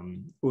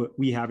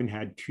we haven't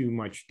had too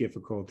much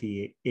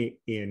difficulty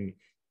in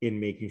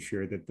making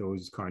sure that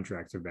those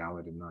contracts are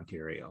valid in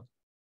Ontario.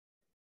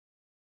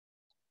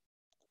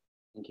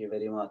 Thank you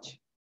very much.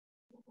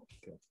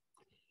 Okay.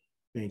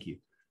 Thank you.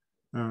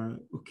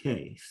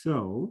 Okay,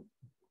 so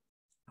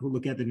we'll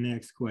look at the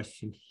next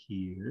question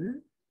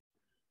here.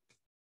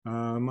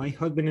 My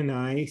husband and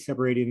I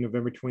separated in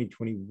November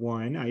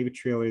 2021. I have a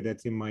trailer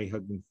that's in my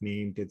husband's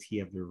name. Does he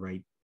have the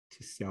right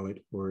to sell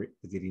it, or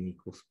is it an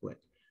equal split?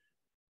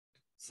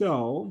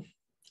 So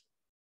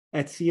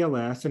at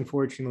CLS,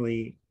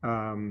 unfortunately,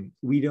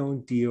 we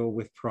don't deal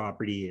with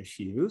property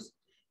issues.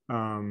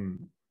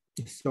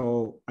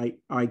 So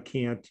I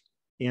can't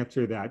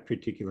answer that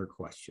particular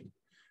question.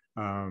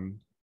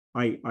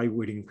 I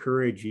would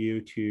encourage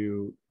you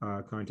to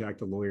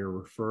contact a lawyer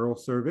referral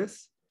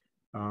service.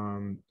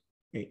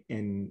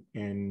 And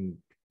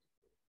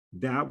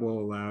that will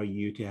allow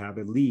you to have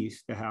at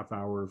least a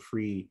half-hour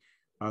free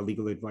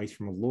legal advice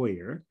from a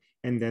lawyer,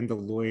 and then the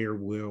lawyer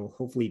will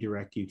hopefully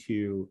direct you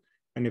to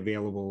an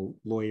available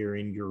lawyer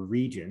in your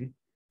region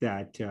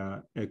that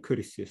could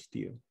assist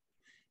you.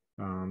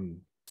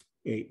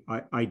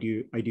 I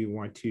do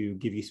want to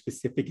give you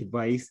specific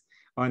advice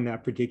on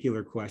that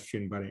particular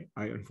question, but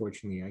I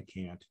unfortunately I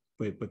can't.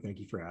 But thank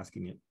you for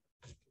asking it.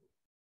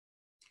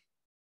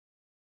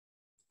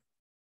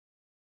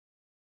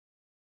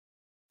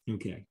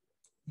 Okay.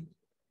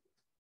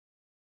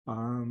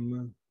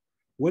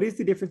 What is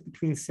the difference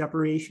between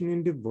separation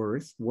and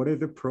divorce? What are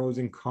the pros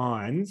and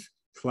cons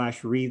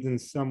 /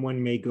 reasons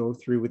someone may go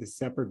through with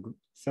a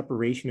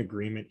separation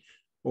agreement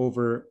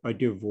over a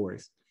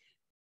divorce?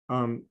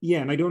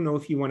 Yeah, and I don't know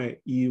if you want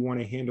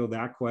to handle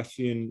that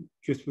question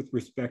just with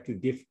respect to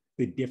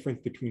the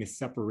difference between a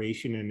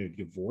separation and a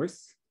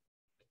divorce.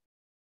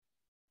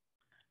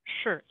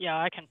 Sure. Yeah,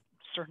 I can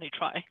certainly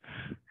try.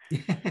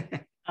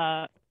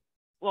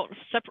 Well,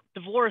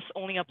 divorce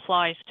only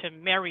applies to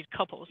married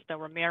couples that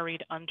were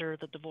married under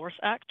the Divorce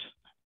Act.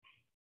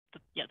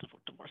 The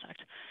Divorce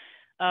Act.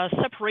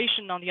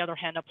 Separation, on the other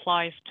hand,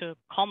 applies to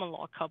common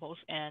law couples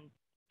and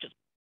just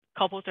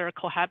couples that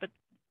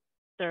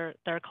are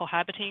they're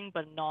cohabiting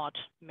but not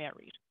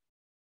married,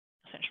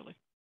 essentially.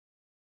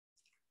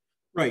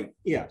 Right.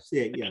 Yes.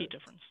 Yeah. The key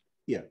difference.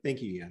 Yeah.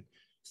 Thank you, Jan.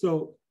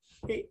 So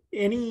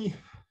any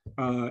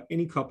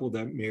couple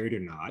that married or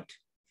not,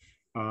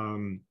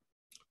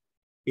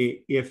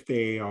 if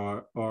they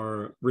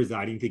are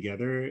residing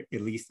together,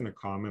 at least in a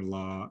common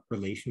law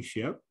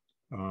relationship,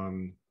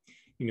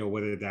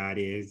 whether that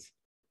is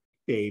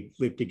they've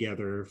lived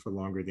together for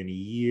longer than a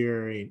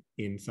year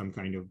in some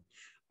kind of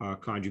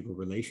conjugal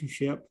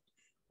relationship,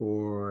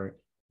 or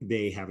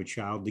they have a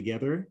child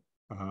together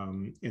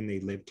and they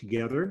live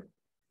together.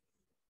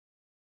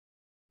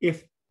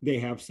 If they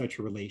have such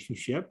a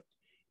relationship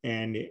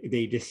and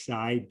they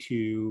decide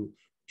to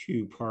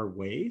to part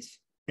ways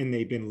and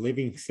they've been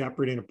living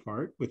separate and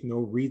apart with no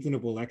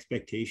reasonable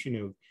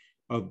expectation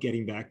of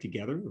getting back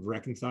together, of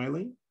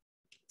reconciling,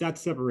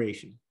 that's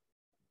separation.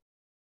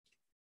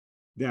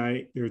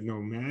 That there's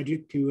no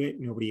magic to it.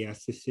 Nobody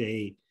has to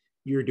say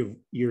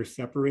you're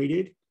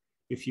separated.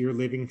 If you're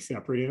living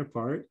separate and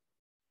apart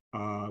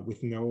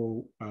with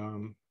no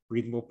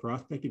reasonable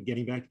prospect of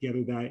getting back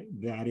together,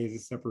 that is a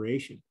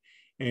separation.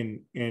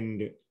 And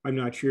I'm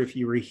not sure if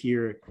you were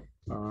here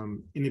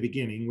in the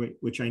beginning,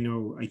 which I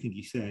think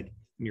you said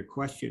in your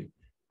question.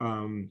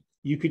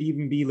 You could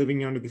even be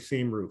living under the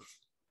same roof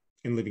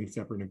and living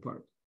separate and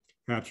apart.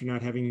 Perhaps you're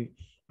not having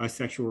a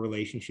sexual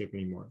relationship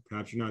anymore.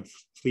 Perhaps you're not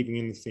sleeping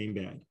in the same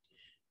bed.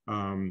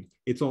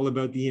 It's all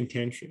about the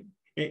intention.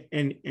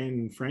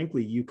 And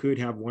frankly, you could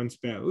have one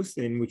spouse,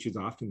 and which is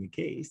often the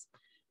case,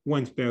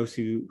 one spouse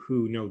who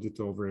knows it's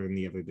over and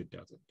the other that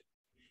doesn't.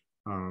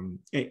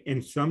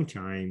 And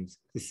sometimes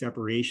the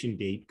separation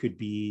date could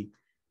be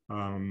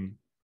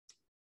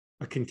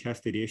a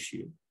contested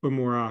issue, but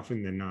more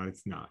often than not,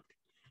 it's not.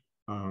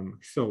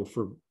 So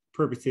for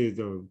purposes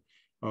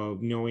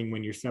of knowing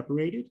when you're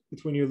separated,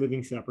 it's when you're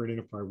living separate and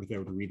apart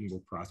without a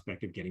reasonable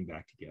prospect of getting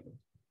back together.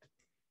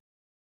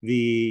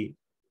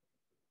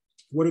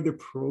 What are the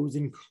pros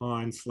and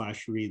cons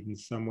 /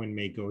 reasons someone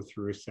may go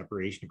through a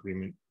separation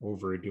agreement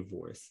over a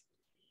divorce?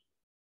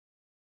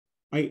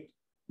 In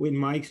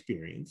my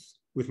experience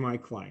with my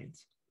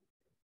clients,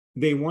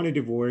 they want a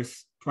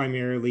divorce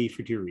primarily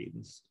for two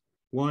reasons.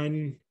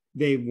 One,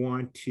 they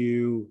want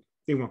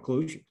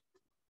closure.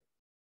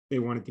 They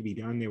want it to be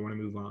done. They want to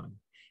move on.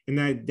 And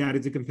that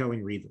is a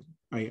compelling reason.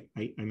 I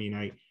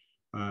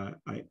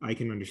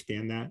can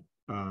understand that.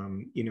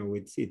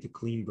 It's a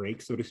clean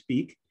break, so to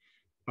speak.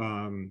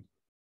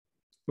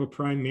 But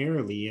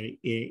primarily,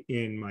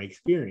 in my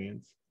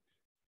experience,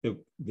 the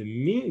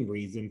main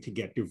reason to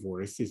get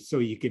divorced is so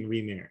you can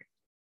remarry.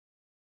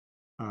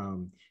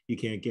 You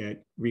can't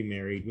get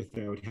remarried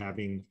without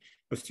having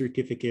a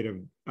certificate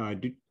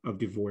of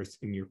divorce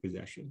in your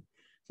possession.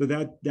 So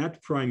that's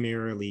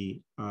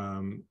primarily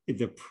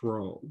the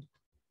pro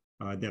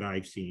that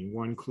I've seen.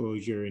 One,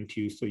 closure, and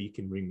two, so you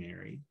can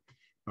remarry.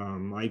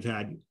 I've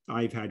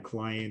had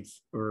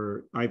clients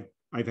who,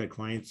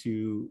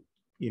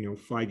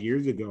 5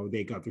 years ago,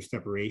 they got their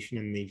separation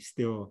and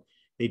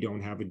they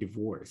don't have a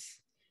divorce.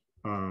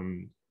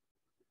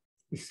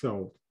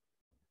 So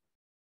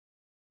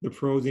the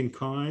pros and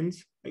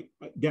cons,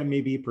 that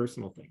may be a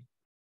personal thing.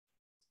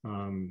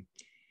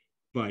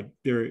 But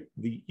the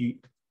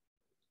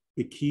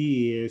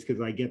key is,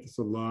 because I get this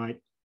a lot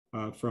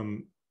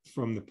from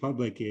the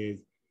public, is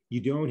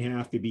you don't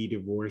have to be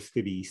divorced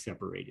to be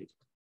separated.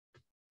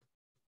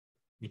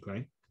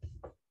 Okay.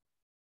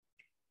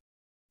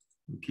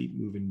 We'll keep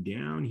moving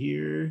down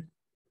here.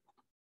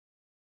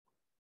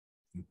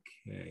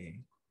 Okay.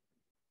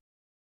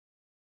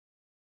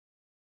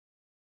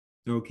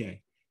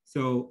 Okay.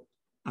 So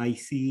I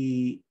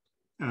see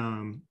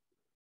Nadja.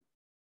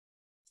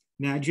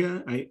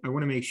 I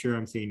want to make sure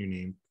I'm saying your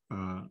name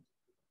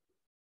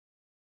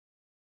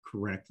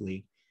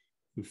correctly.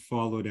 We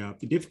followed up.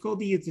 The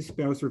difficulty is the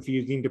spouse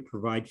refusing to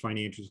provide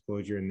financial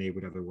disclosure, and they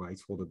would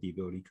otherwise hold up the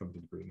ability to come to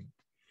agreement.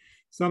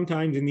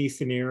 Sometimes in these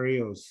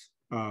scenarios,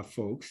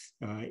 folks,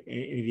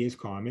 it is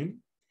common.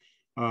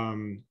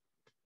 In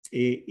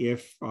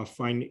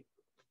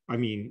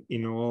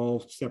all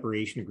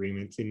separation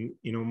agreements,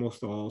 in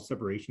almost all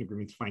separation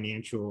agreements,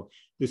 financial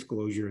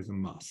disclosure is a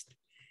must.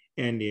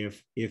 And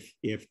if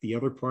the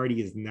other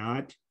party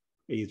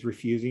is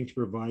refusing to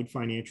provide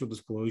financial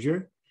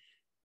disclosure,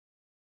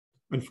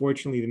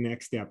 unfortunately, the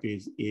next step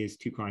is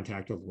to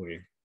contact a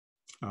lawyer.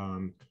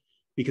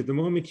 Because the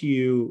moment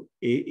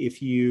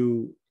if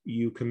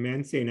you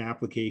commence an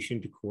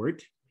application to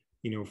court,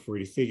 for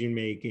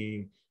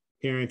decision-making,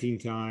 parenting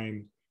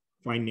time,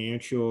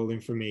 financial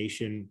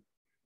information,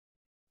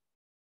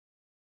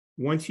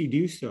 once you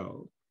do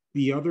so,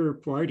 the other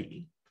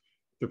party,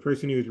 the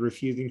person who is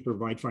refusing to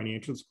provide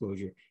financial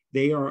disclosure,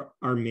 they are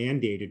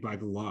mandated by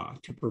the law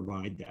to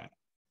provide that.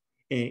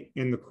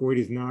 And the court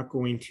is not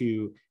going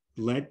to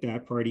let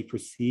that party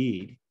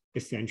proceed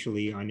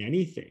essentially on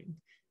anything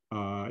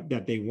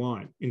that they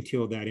want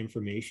until that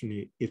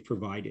information is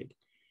provided.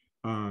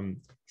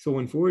 So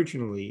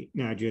unfortunately,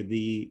 Nadja,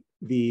 the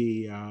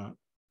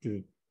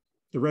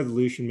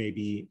resolution may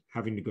be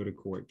having to go to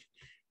court,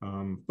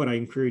 but I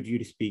encourage you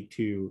to speak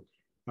to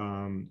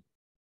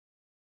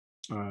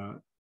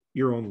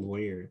your own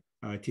lawyer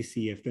to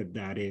see if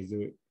that is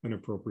an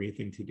appropriate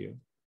thing to do.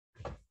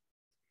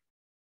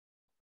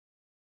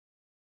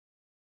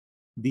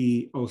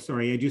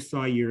 Sorry, I just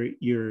saw your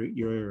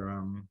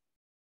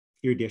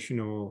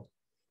additional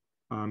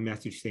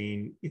message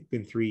saying it's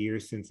been 3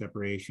 years since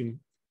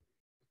separation.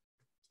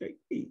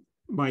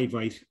 My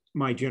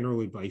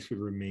general advice would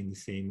remain the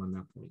same on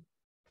that point.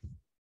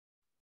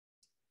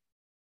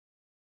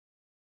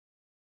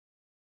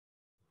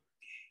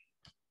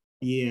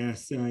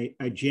 Yes,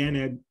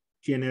 Jen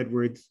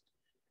Edwards.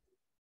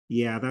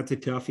 Yeah, that's a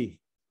toughie.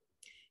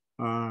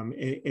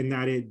 And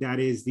that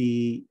is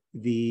the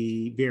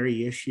the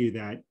very issue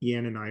that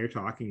Yan and I are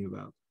talking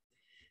about.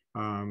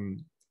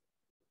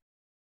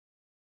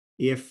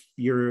 If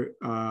your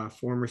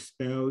former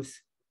spouse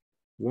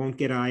won't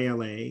get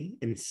ILA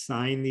and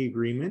sign the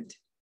agreement,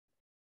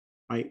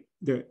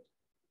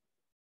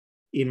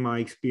 in my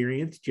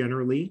experience,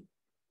 generally,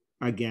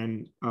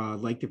 again,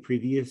 like the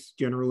previous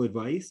general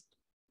advice,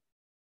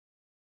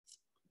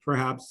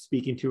 perhaps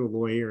speaking to a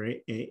lawyer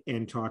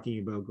and talking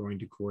about going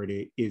to court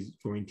is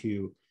going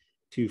to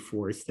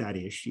force that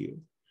issue.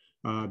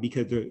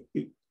 Because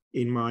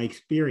in my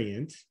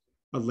experience,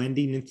 a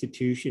lending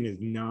institution is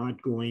not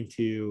going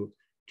to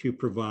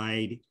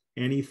provide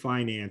any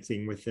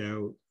financing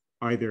without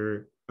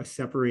either a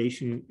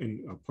separation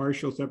and a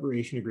partial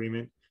separation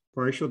agreement,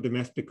 partial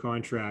domestic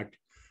contract,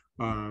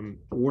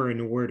 or an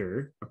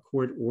order, a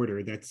court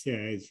order that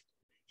says,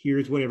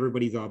 here's what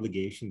everybody's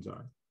obligations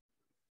are.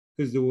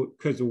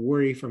 Because the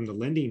worry from the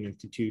lending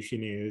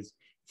institution is,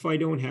 if I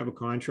don't have a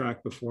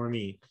contract before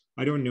me,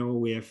 I don't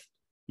know if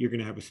you're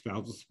going to have a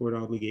spousal support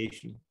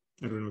obligation.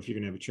 I don't know if you're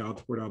going to have a child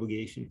support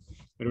obligation.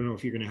 I don't know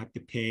if you're going to have to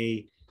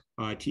pay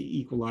to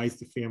equalize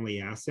the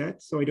family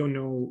assets. So I don't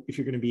know if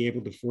you're going to be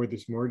able to afford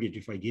this mortgage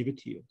if I give it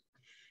to you.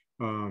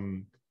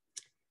 And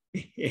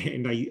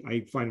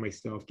I find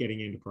myself getting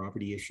into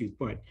property issues,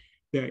 but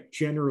that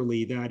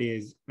generally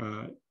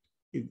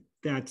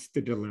that's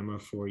the dilemma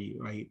for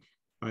you.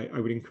 I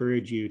would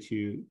encourage you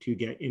to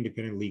get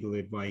independent legal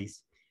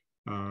advice,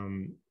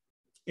 and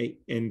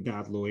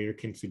that lawyer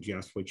can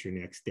suggest what your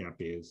next step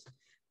is.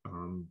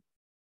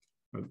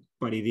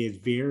 But it is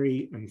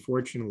very,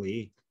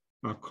 unfortunately,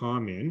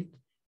 common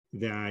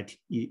that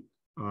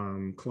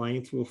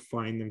clients will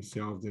find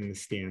themselves in the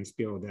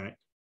standstill that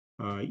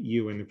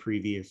you and the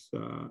previous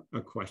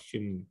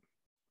questioner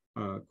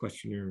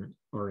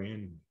are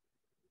in.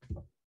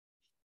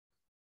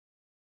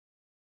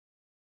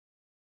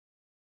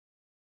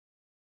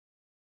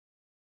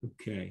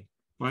 Okay,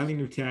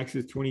 filing of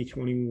taxes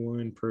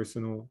 2021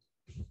 personal.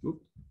 Oop.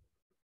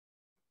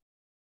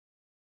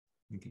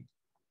 Okay,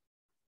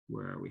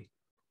 where are we?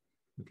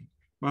 Okay.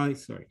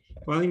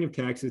 Filing of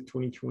taxes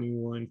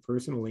 2021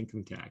 personal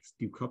income tax.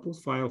 Do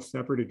couples file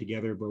separate or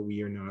together, but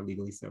we are not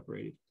legally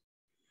separated?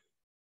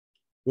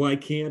 Well, I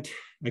can't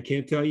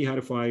tell you how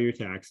to file your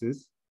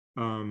taxes.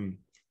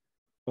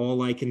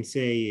 All I can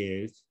say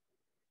is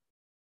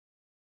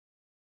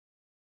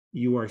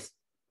you are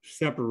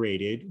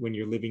separated when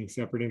you're living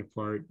separate and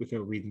apart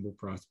without reasonable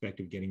prospect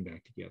of getting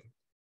back together.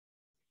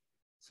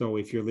 So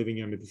if you're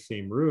living under the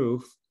same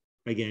roof,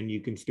 again,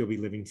 you can still be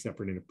living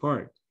separate and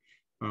apart.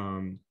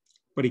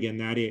 But again,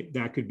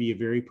 that could be a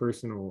very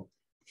personal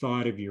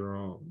thought of your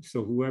own.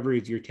 So whoever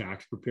is your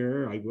tax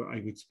preparer, I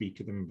would speak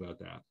to them about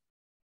that.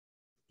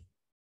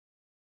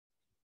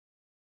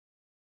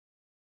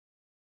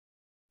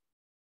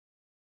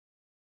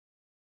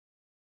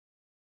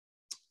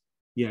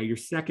 Yeah, your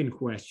second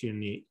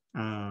question,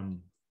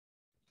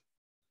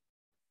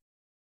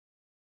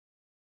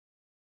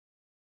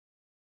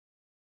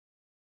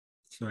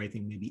 sorry, I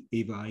think maybe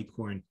Ava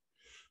Eichhorn.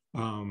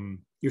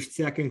 Your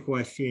second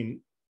question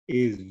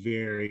is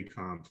very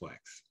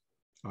complex.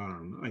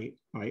 I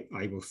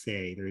will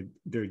say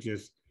there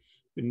just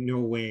no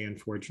way,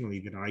 unfortunately,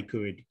 that I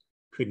could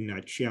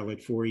nutshell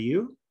it for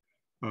you.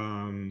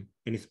 And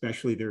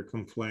especially their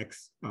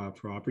complex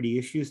property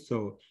issues.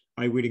 So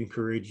I would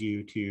encourage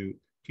you to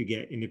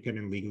get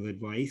independent legal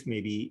advice,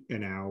 maybe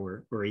an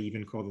hour, or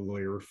even call the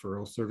lawyer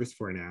referral service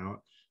for an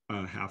hour,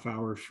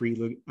 half-hour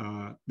free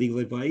legal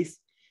advice,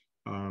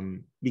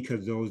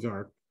 because those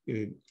are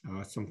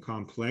some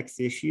complex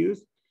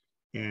issues,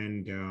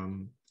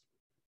 and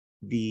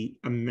the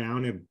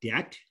amount of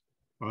debt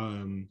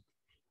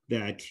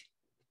that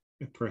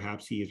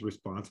perhaps he is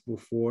responsible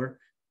for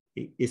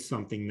is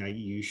something that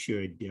you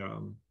should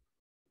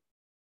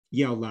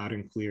yell loud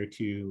and clear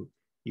to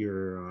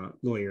your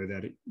lawyer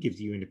that it gives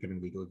you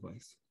independent legal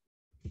advice.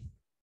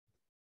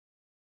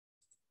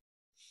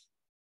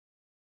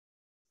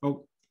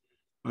 Oh,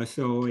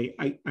 so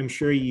I'm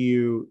sure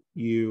you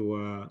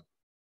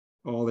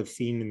all have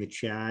seen in the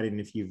chat, and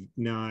if you've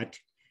not,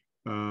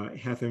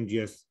 Hetham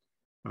just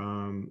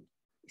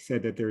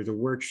said that there's a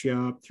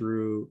workshop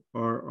through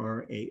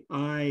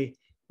RRAI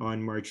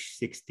on March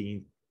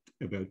 16th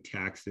about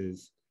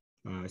taxes.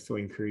 So I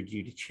encourage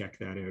you to check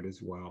that out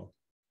as well.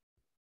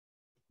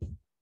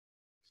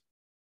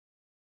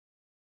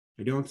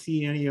 I don't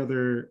see any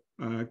other,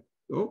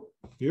 oh,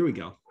 here we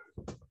go.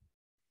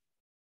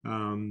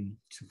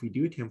 So if we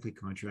do a template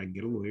contract,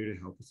 get a lawyer to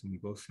help us, and we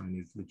both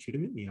sign is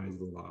legitimate in the eyes of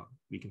the law.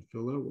 We can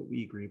fill out what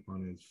we agree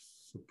upon as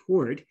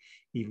support,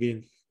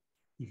 even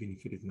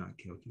if it is not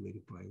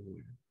calculated by a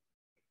lawyer.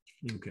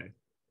 Okay.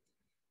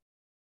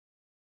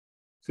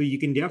 So you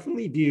can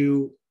definitely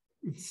do,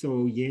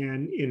 so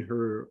Yan in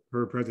her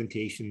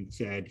presentation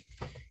said,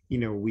 you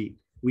know,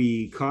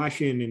 we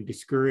caution and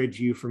discourage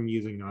you from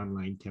using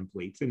online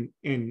templates, and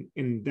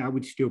that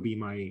would still be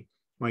my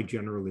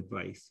general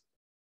advice.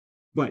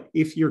 But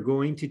if you're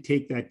going to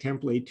take that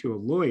template to a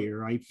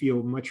lawyer, I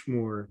feel much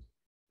more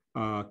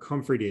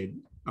comforted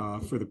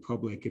for the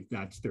public if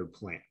that's their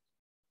plan.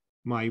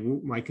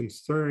 my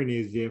concern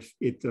is if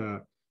it's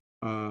an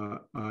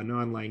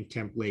online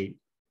template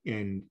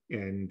and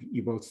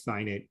you both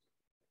sign it,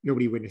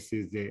 nobody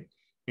witnesses it,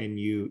 and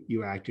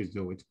you act as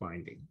though it's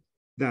binding.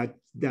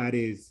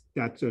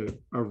 That's a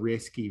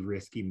risky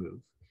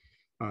move.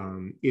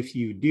 If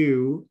you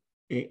do,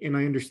 and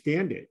I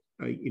understand it,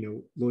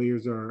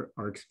 lawyers are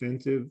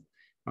expensive,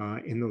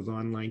 and those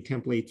online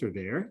templates are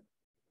there.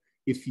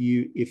 If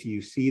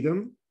you see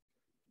them,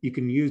 you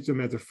can use them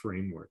as a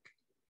framework,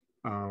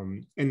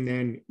 and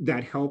then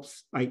that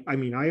helps. I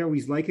mean, I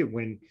always like it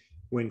when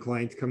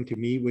clients come to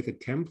me with a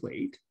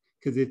template,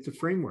 because it's a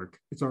framework.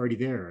 It's already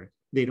there.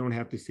 They don't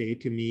have to say it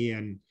to me,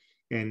 and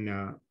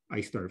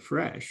I start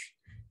fresh.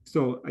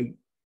 So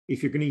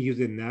if you're going to use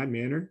it in that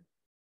manner,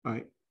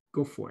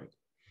 go for it.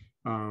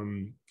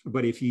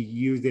 But if you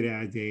use it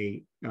as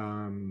a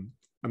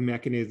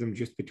mechanism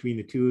just between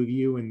the two of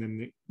you, and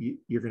then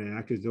you're going to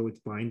act as though it's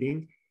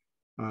binding,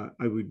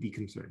 I would be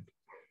concerned.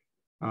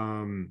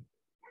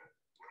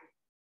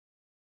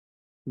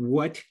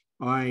 What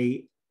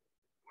I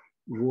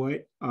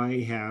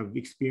have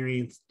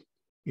experienced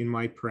in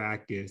my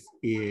practice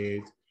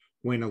is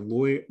when a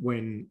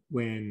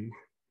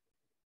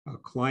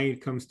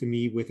client comes to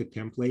me with a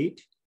template,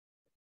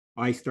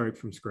 I start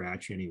from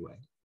scratch anyway.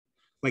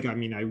 Like, I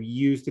mean, I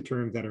use the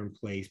terms that are in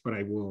place, but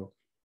I will,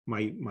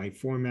 my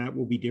format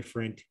will be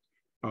different.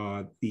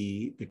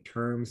 The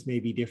terms may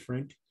be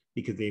different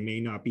because they may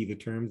not be the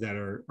terms that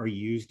are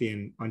used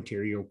in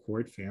Ontario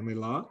court family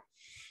law.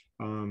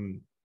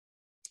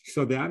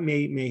 So that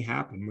may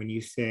happen when you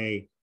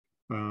say,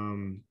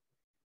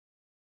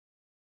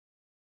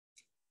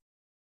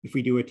 if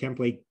we do a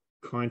template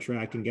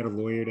contract and get a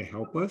lawyer to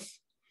help us,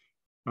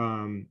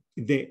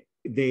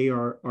 they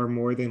are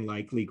more than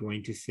likely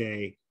going to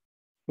say,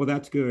 well,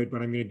 that's good,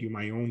 but I'm going to do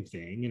my own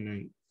thing.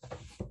 And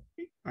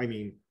I'm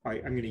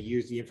going to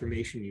use the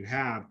information you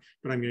have,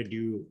 but I'm going to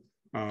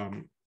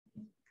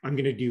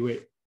do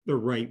it the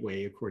right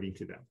way according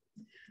to them.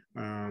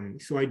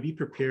 So I'd be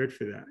prepared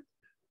for that.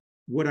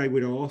 What I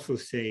would also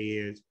say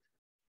is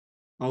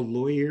a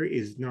lawyer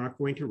is not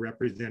going to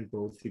represent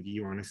both of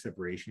you on a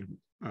separation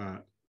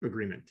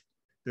agreement.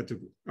 That's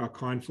a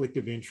conflict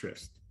of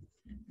interest,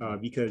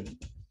 because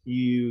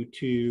you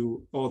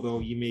two, although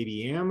you may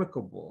be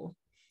amicable,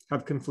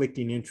 have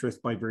conflicting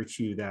interests by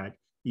virtue that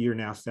you're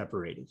now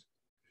separated.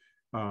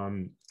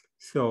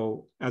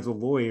 So as a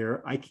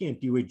lawyer, I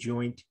can't do a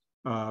joint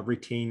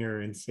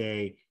retainer and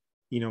say,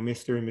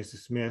 Mr. and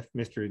Mrs. Smith,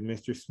 Mr. and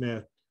Mr.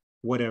 Smith,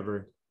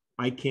 whatever.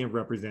 I can't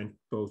represent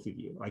both of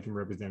you. I can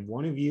represent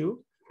one of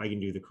you. I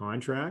can do the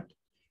contract,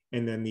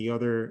 and then the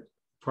other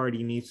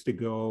party needs to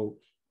go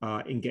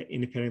and get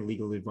independent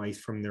legal advice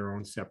from their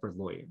own separate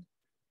lawyer.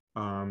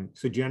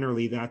 So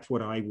generally, that's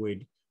what I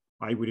would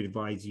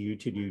advise you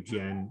to do,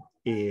 Jen,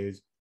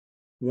 is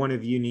one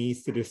of you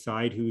needs to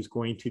decide who's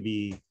going to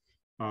be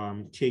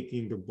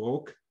taking the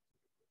bulk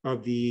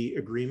of the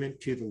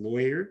agreement to the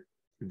lawyer.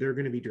 They're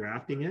going to be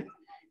drafting it.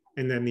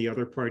 And then the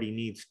other party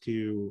needs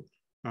to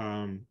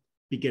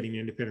be getting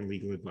independent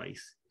legal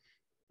advice.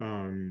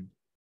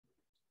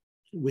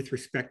 With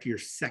respect to your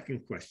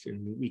second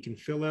question, we can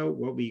fill out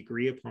what we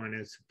agree upon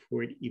as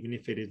support, even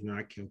if it is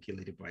not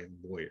calculated by a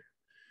lawyer.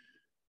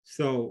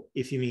 So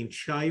if you mean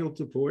child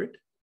support,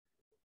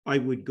 I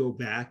would go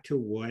back to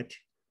what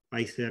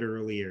I said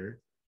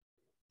earlier,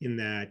 in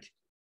that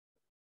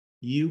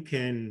you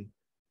can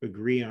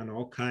agree on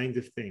all kinds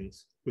of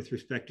things with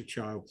respect to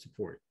child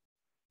support.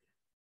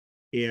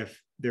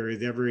 If there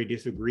is ever a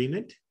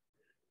disagreement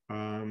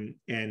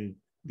and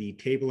the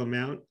table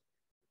amount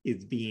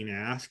is being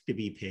asked to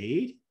be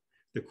paid,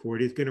 the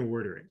court is going to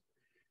order it.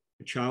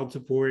 The child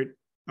support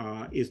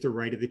is the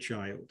right of the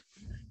child.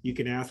 You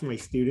can ask my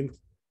students,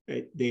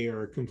 they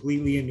are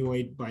completely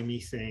annoyed by me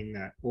saying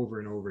that over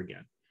and over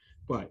again.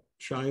 But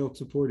child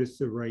support is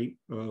the right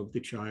of the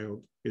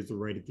child, is the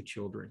right of the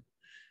children.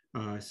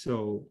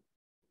 So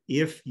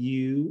if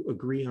you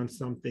agree on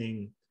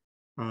something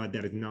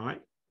that is not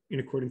in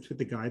accordance with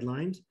the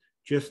guidelines,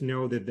 just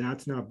know that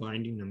that's not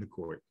binding on the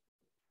court.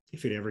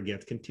 If it ever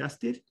gets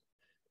contested,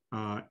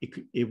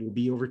 it will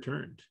be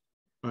overturned,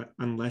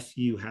 unless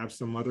you have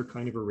some other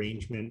kind of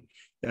arrangement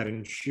that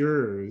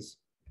ensures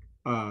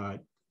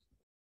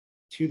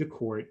to the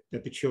court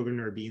that the children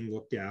are being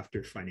looked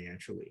after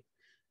financially.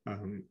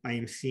 I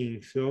am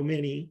seeing so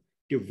many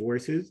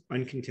divorces,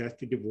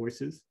 uncontested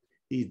divorces,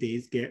 these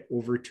days get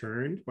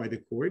overturned by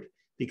the court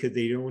because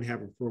they don't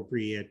have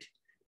appropriate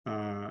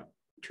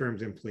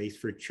terms in place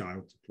for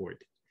child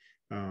support.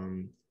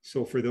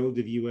 So for those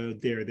of you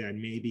out there that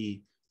may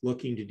be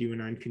looking to do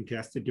an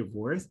uncontested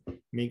divorce,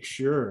 make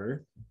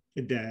sure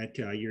that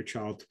your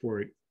child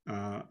support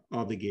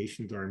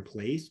obligations are in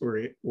place, or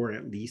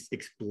at least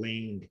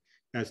explained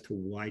as to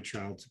why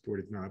child support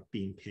is not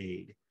being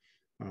paid.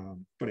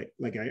 But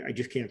I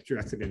just can't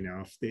stress it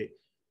enough that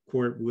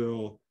court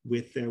will,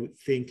 without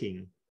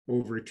thinking,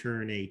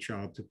 overturn a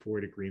child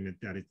support agreement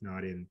that is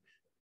not in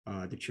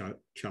the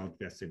child's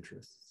best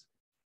interests.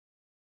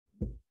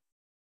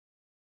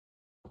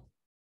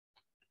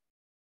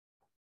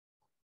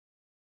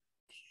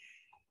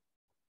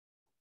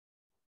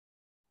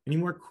 Any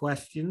more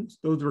questions?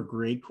 Those were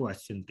great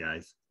questions,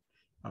 guys.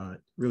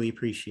 Really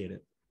appreciate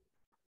it.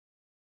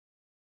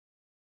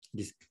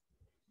 Just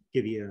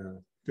give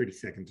you 30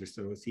 seconds or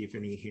so, see if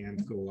any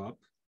hands go up.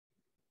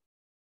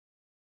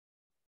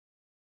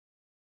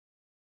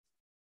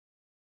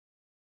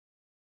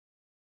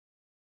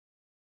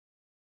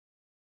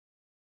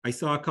 I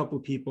saw a couple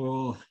of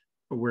people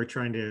who were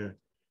trying to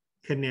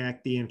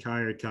connect the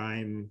entire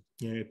time.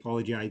 I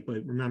apologize,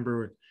 but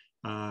remember,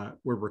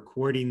 we're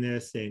recording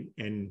this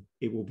and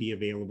it will be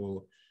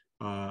available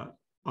on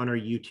our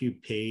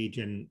YouTube page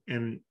and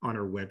on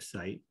our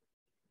website.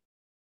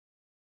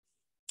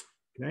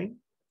 Okay.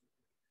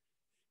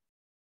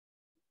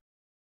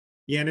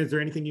 Yan, is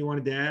there anything you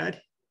wanted to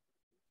add?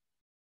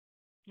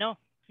 No, I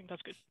think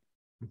that's good.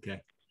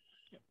 Okay.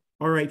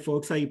 All right,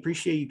 folks, I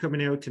appreciate you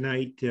coming out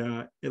tonight.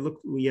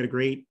 We had a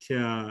great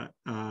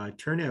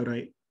turnout.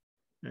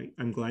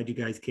 I'm glad you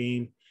guys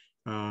came.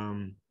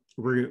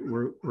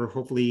 We're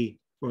hopefully,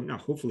 well,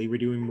 not hopefully, we're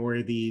doing more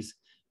of these,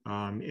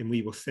 and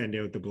we will send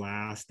out the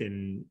blast,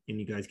 and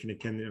you guys can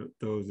attend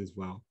those as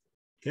well.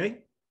 Okay.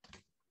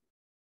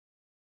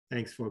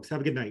 Thanks, folks.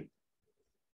 Have a good night.